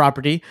rental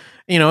property,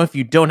 you know, if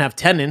you don't have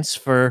tenants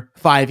for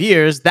 5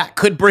 years, that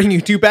could bring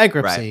you to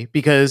bankruptcy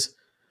because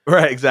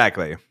Right,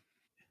 exactly.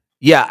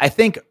 Yeah, I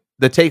think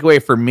the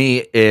takeaway for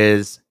me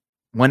is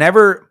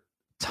whenever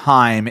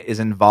time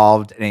is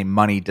involved in a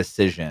money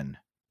decision,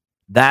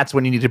 that's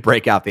when you need to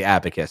break out the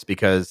abacus,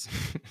 because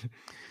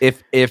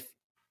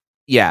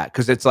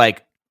because it's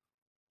like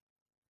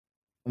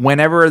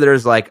whenever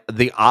there's like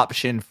the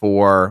option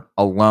for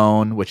a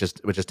loan, which is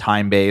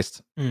time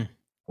based, Mm.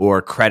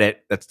 or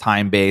credit that's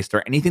time based,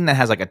 or anything that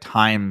has like a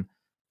time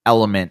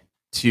element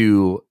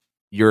to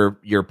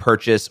your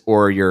purchase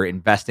or your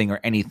investing or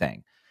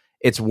anything,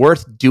 it's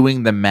worth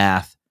doing the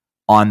math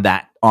on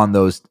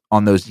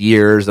those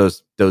years,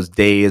 those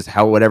days,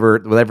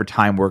 whatever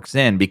time works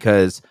in,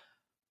 because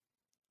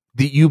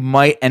you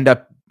might end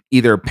up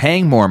either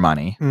paying more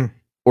money Mm.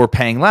 or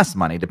paying less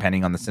money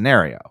depending on the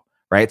scenario,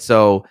 right?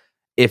 So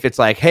if it's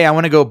like, hey, I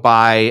want to go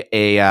buy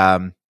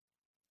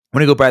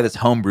this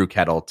homebrew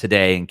kettle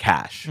today in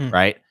cash, Mm.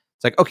 right?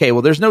 It's like, okay,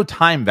 well, there's no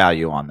time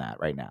value on that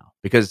right now,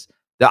 because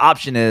the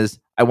option is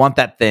I want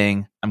that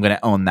thing, I'm going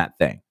to own that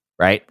thing,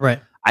 right?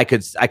 right. I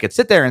could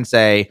sit there and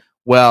say,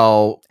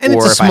 well, And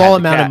it's or a if I had small the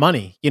amount cat- of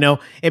money, you know,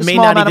 it A may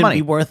small not amount of even money.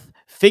 be worth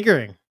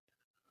figuring.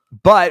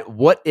 But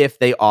what if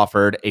they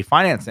offered a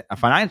financial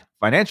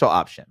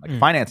option, like Mm.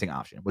 financing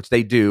option, which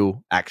they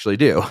actually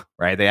do,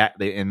 right?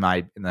 They in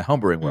the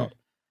homebrewing world.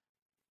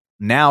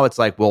 Now it's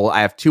like, well,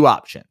 I have two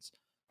options.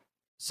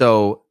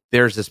 So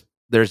there's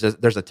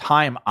a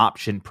time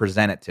option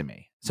presented to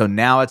me. So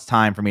now it's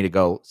time for me to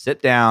go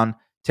sit down,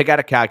 take out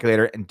a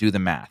calculator, and do the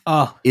math.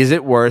 Oh, Is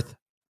it worth?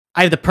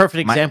 I have the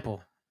perfect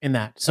example in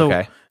that. So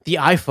Okay. the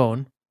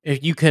iPhone,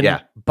 if you can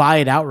Yeah. buy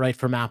it outright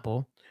from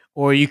Apple,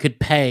 or you could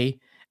pay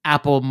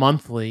Apple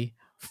monthly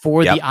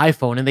for Yep. the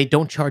iPhone, and they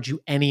don't charge you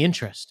any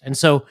interest. And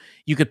so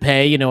you could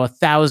pay, you know,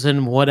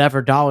 $1,000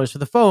 whatever dollars for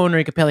the phone, or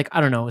you could pay like,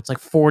 I don't know, it's like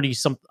 40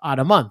 some odd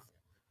a month.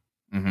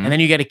 Mhm. And then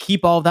you got to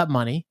keep all of that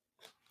money,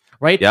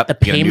 right? Yep. The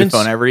You get a new payments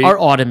phone every- are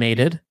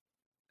automated.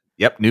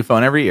 Yep, new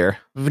phone every year.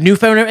 New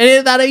phone,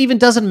 and that even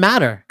doesn't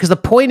matter, because the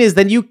point is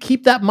then you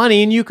keep that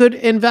money and you could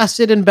invest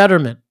it in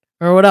betterment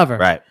or whatever.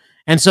 Right.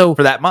 And so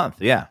For that month,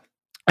 yeah.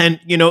 and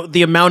you know,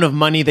 the amount of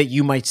money that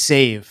you might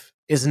save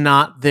is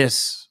not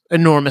this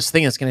enormous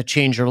thing that's going to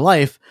change your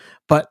life,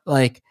 but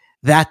like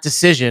that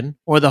decision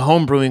or the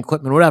home brewing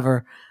equipment,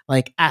 whatever,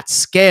 like at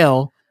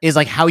scale is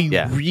like how you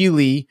Yeah.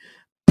 really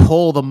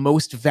pull the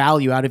most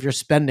value out of your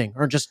spending,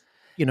 or just,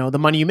 you know, the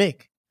money you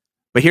make.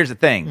 But here's the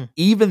thing: Mm.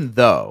 even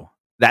though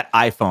that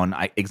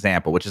iPhone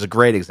example, which is a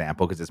great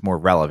example because it's more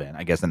relevant,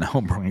 I guess, than the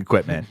homebrewing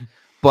equipment,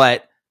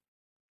 but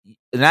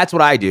and that's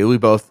what I do. We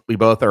both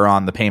are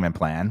on the payment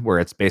plan, where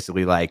it's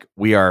basically like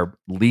we are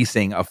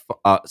leasing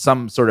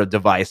some sort of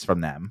device from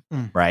them,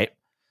 Mm. right?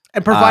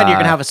 And provided you're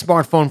going to have a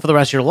smartphone for the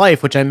rest of your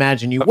life, which I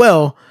imagine you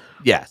will,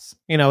 Yes,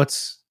 you know,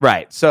 it's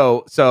right.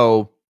 So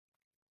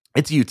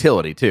it's a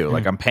utility too. Mm.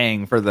 Like I'm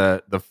paying for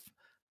the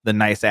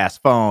nice ass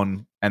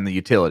phone and the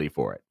utility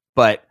for it,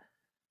 but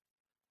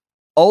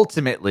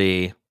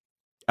ultimately,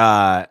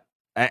 I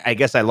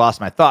guess I lost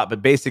my thought.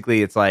 But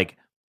basically, it's like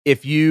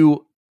if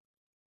you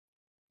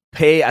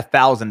pay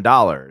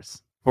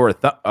 $1,000 for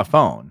a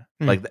phone,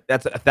 like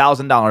that's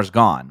 $1,000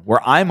 gone,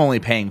 where I'm only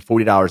paying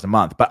 $40 a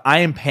month, but I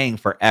am paying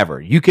forever.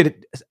 You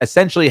could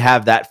essentially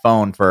have that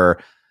phone for,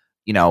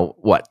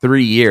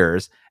 3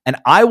 years, and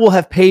I will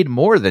have paid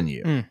more than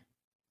you,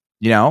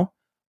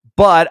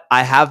 but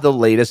I have the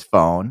latest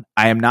phone.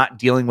 I am not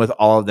dealing with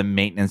all of the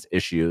maintenance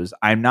issues.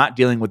 I'm not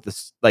dealing with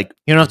this, like,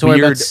 you don't have to worry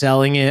about weird-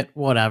 selling it,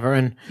 whatever.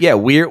 And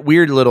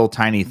weird little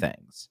tiny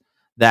things.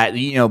 that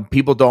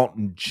people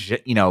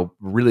don't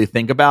really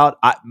think about.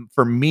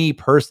 For me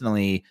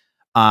personally,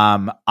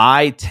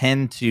 I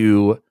tend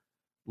to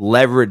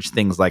leverage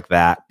things like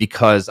that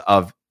because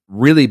of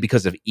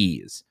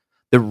ease.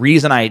 The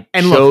reason I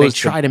look, they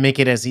try to make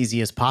it as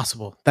easy as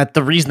possible. That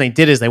the reason they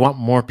did is they want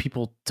more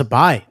people to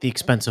buy the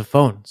expensive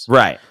phones.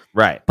 Right.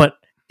 But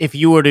if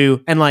you were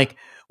to, and like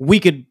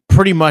we could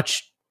pretty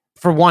much,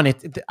 for one,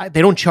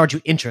 they don't charge you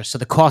interest, so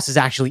the cost is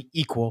actually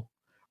equal,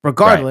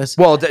 regardless.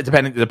 Right. Well,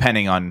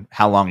 depending on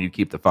how long you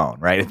keep the phone,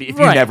 right? If you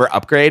Right. never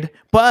upgrade,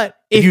 But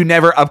if you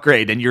never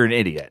upgrade, then you're an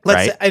idiot,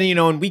 let's right? say,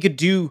 and we could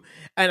do,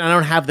 and I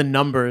don't have the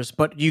numbers,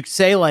 but you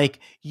say like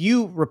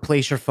you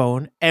replace your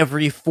phone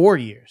every 4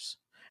 years,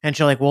 and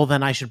you're like, well,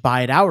 then I should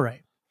buy it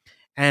outright.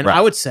 And Right.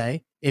 I would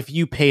say if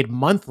you paid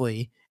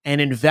monthly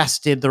and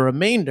invested the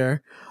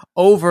remainder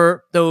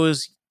over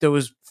those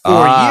 4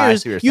 I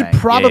years, see what you'd you're saying.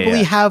 probably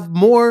Yeah. have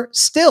more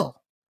still.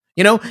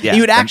 Yeah,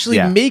 You would actually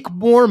yeah. make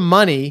more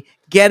money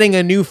getting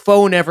a new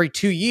phone every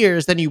 2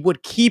 years than you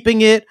would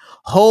keeping it,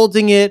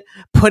 holding it,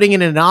 putting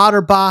it in an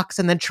OtterBox,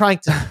 and then trying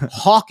to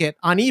hawk it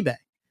on eBay.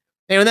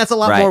 And that's a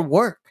lot Right. more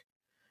work.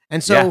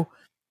 And so,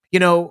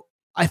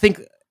 I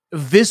think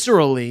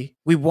viscerally,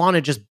 we want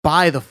to just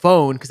buy the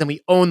phone because then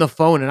we own the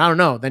phone, and I don't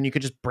know, then you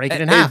could just break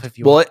it in half if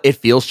you want. It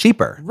feels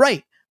cheaper.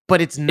 Right.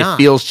 But it's not.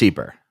 It feels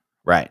cheaper.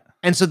 Right.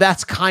 And so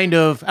that's kind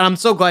of, and I'm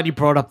so glad you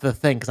brought up the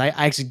thing because I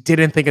actually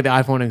didn't think of the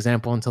iPhone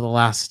example until the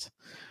last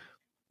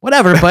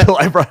whatever. But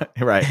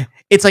Right.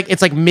 it's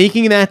like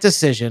making that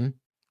decision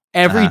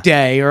every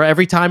day or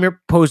every time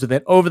you're posed with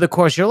it over the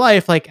course of your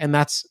life, and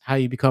that's how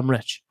you become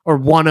rich, or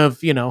one of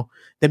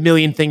the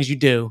million things you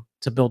do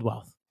to build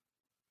wealth.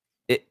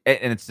 And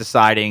it's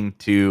deciding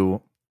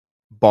to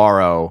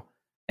borrow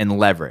and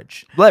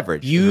leverage.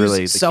 Leverage Use is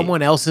really the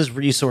someone key. else's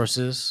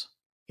resources,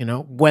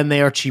 when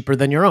they are cheaper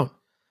than your own.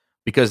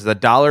 Because the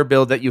dollar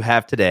bill that you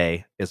have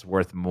today is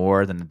worth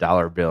more than the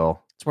dollar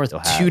bill. It's worth you'll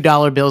have.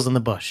 $2 bills in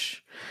the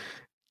bush.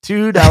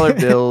 $2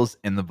 bills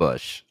in the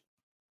bush.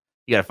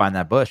 You got to find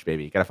that bush,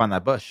 baby. You got to find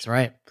that bush. That's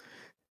right.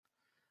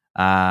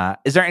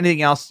 Is there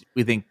anything else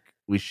we think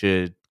we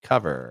should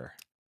cover?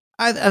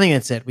 I think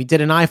that's it. We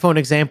did an iPhone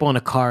example and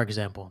a car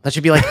example. That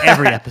should be like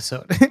every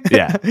episode.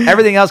 Yeah.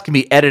 Everything else can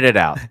be edited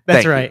out.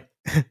 That's Thank you. right.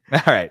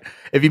 All right.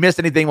 If you missed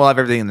anything, we'll have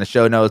everything in the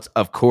show notes.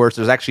 Of course,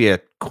 there's actually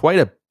quite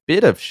a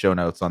bit of show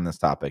notes on this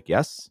topic.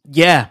 Yes?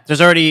 Yeah. There's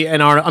already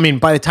an article. I mean,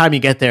 by the time you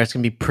get there, it's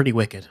going to be pretty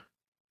wicked.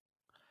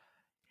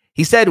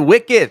 He said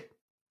wicked,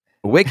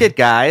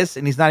 guys,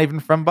 and he's not even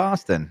from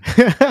Boston.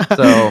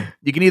 So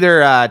you can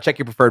either check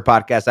your preferred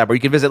podcast app, or you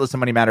can visit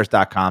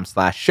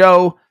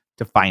listenmoneymatters.com/show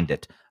to find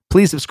it.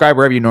 Please subscribe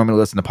wherever you normally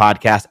listen to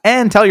podcasts,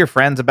 and tell your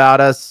friends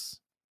about us.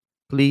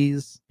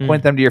 Please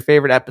point them to your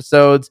favorite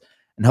episodes,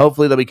 and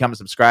hopefully they'll become a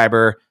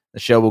subscriber. The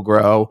show will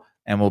grow,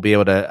 and we'll be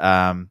able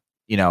to,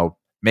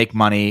 make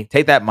money,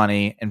 take that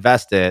money,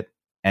 invest it,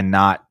 and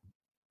not,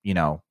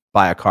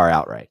 buy a car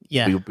outright.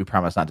 Yeah. We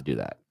promise not to do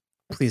that.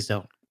 Please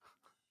don't.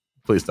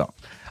 Please don't.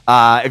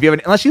 If you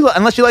have unless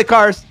you like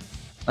cars,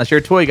 unless you're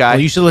a toy guy.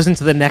 Well, you should listen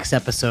to the next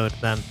episode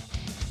then.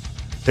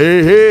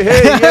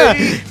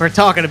 Hey. We're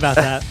talking about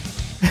that.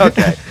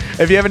 Okay.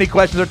 If you have any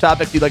questions or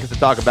topics you'd like us to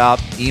talk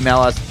about, email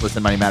us,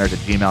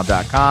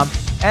 listenmoneymatters@gmail.com.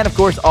 And of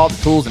course, all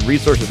the tools and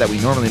resources that we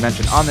normally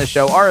mention on this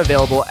show are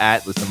available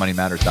at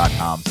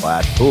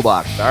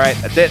listenmoneymatters.com/toolbox. All right,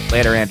 that's it.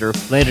 Later, Andrew.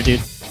 Later, dude.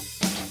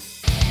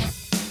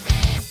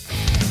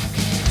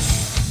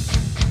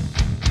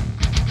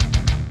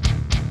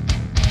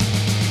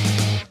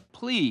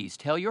 Please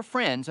tell your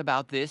friends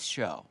about this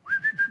show.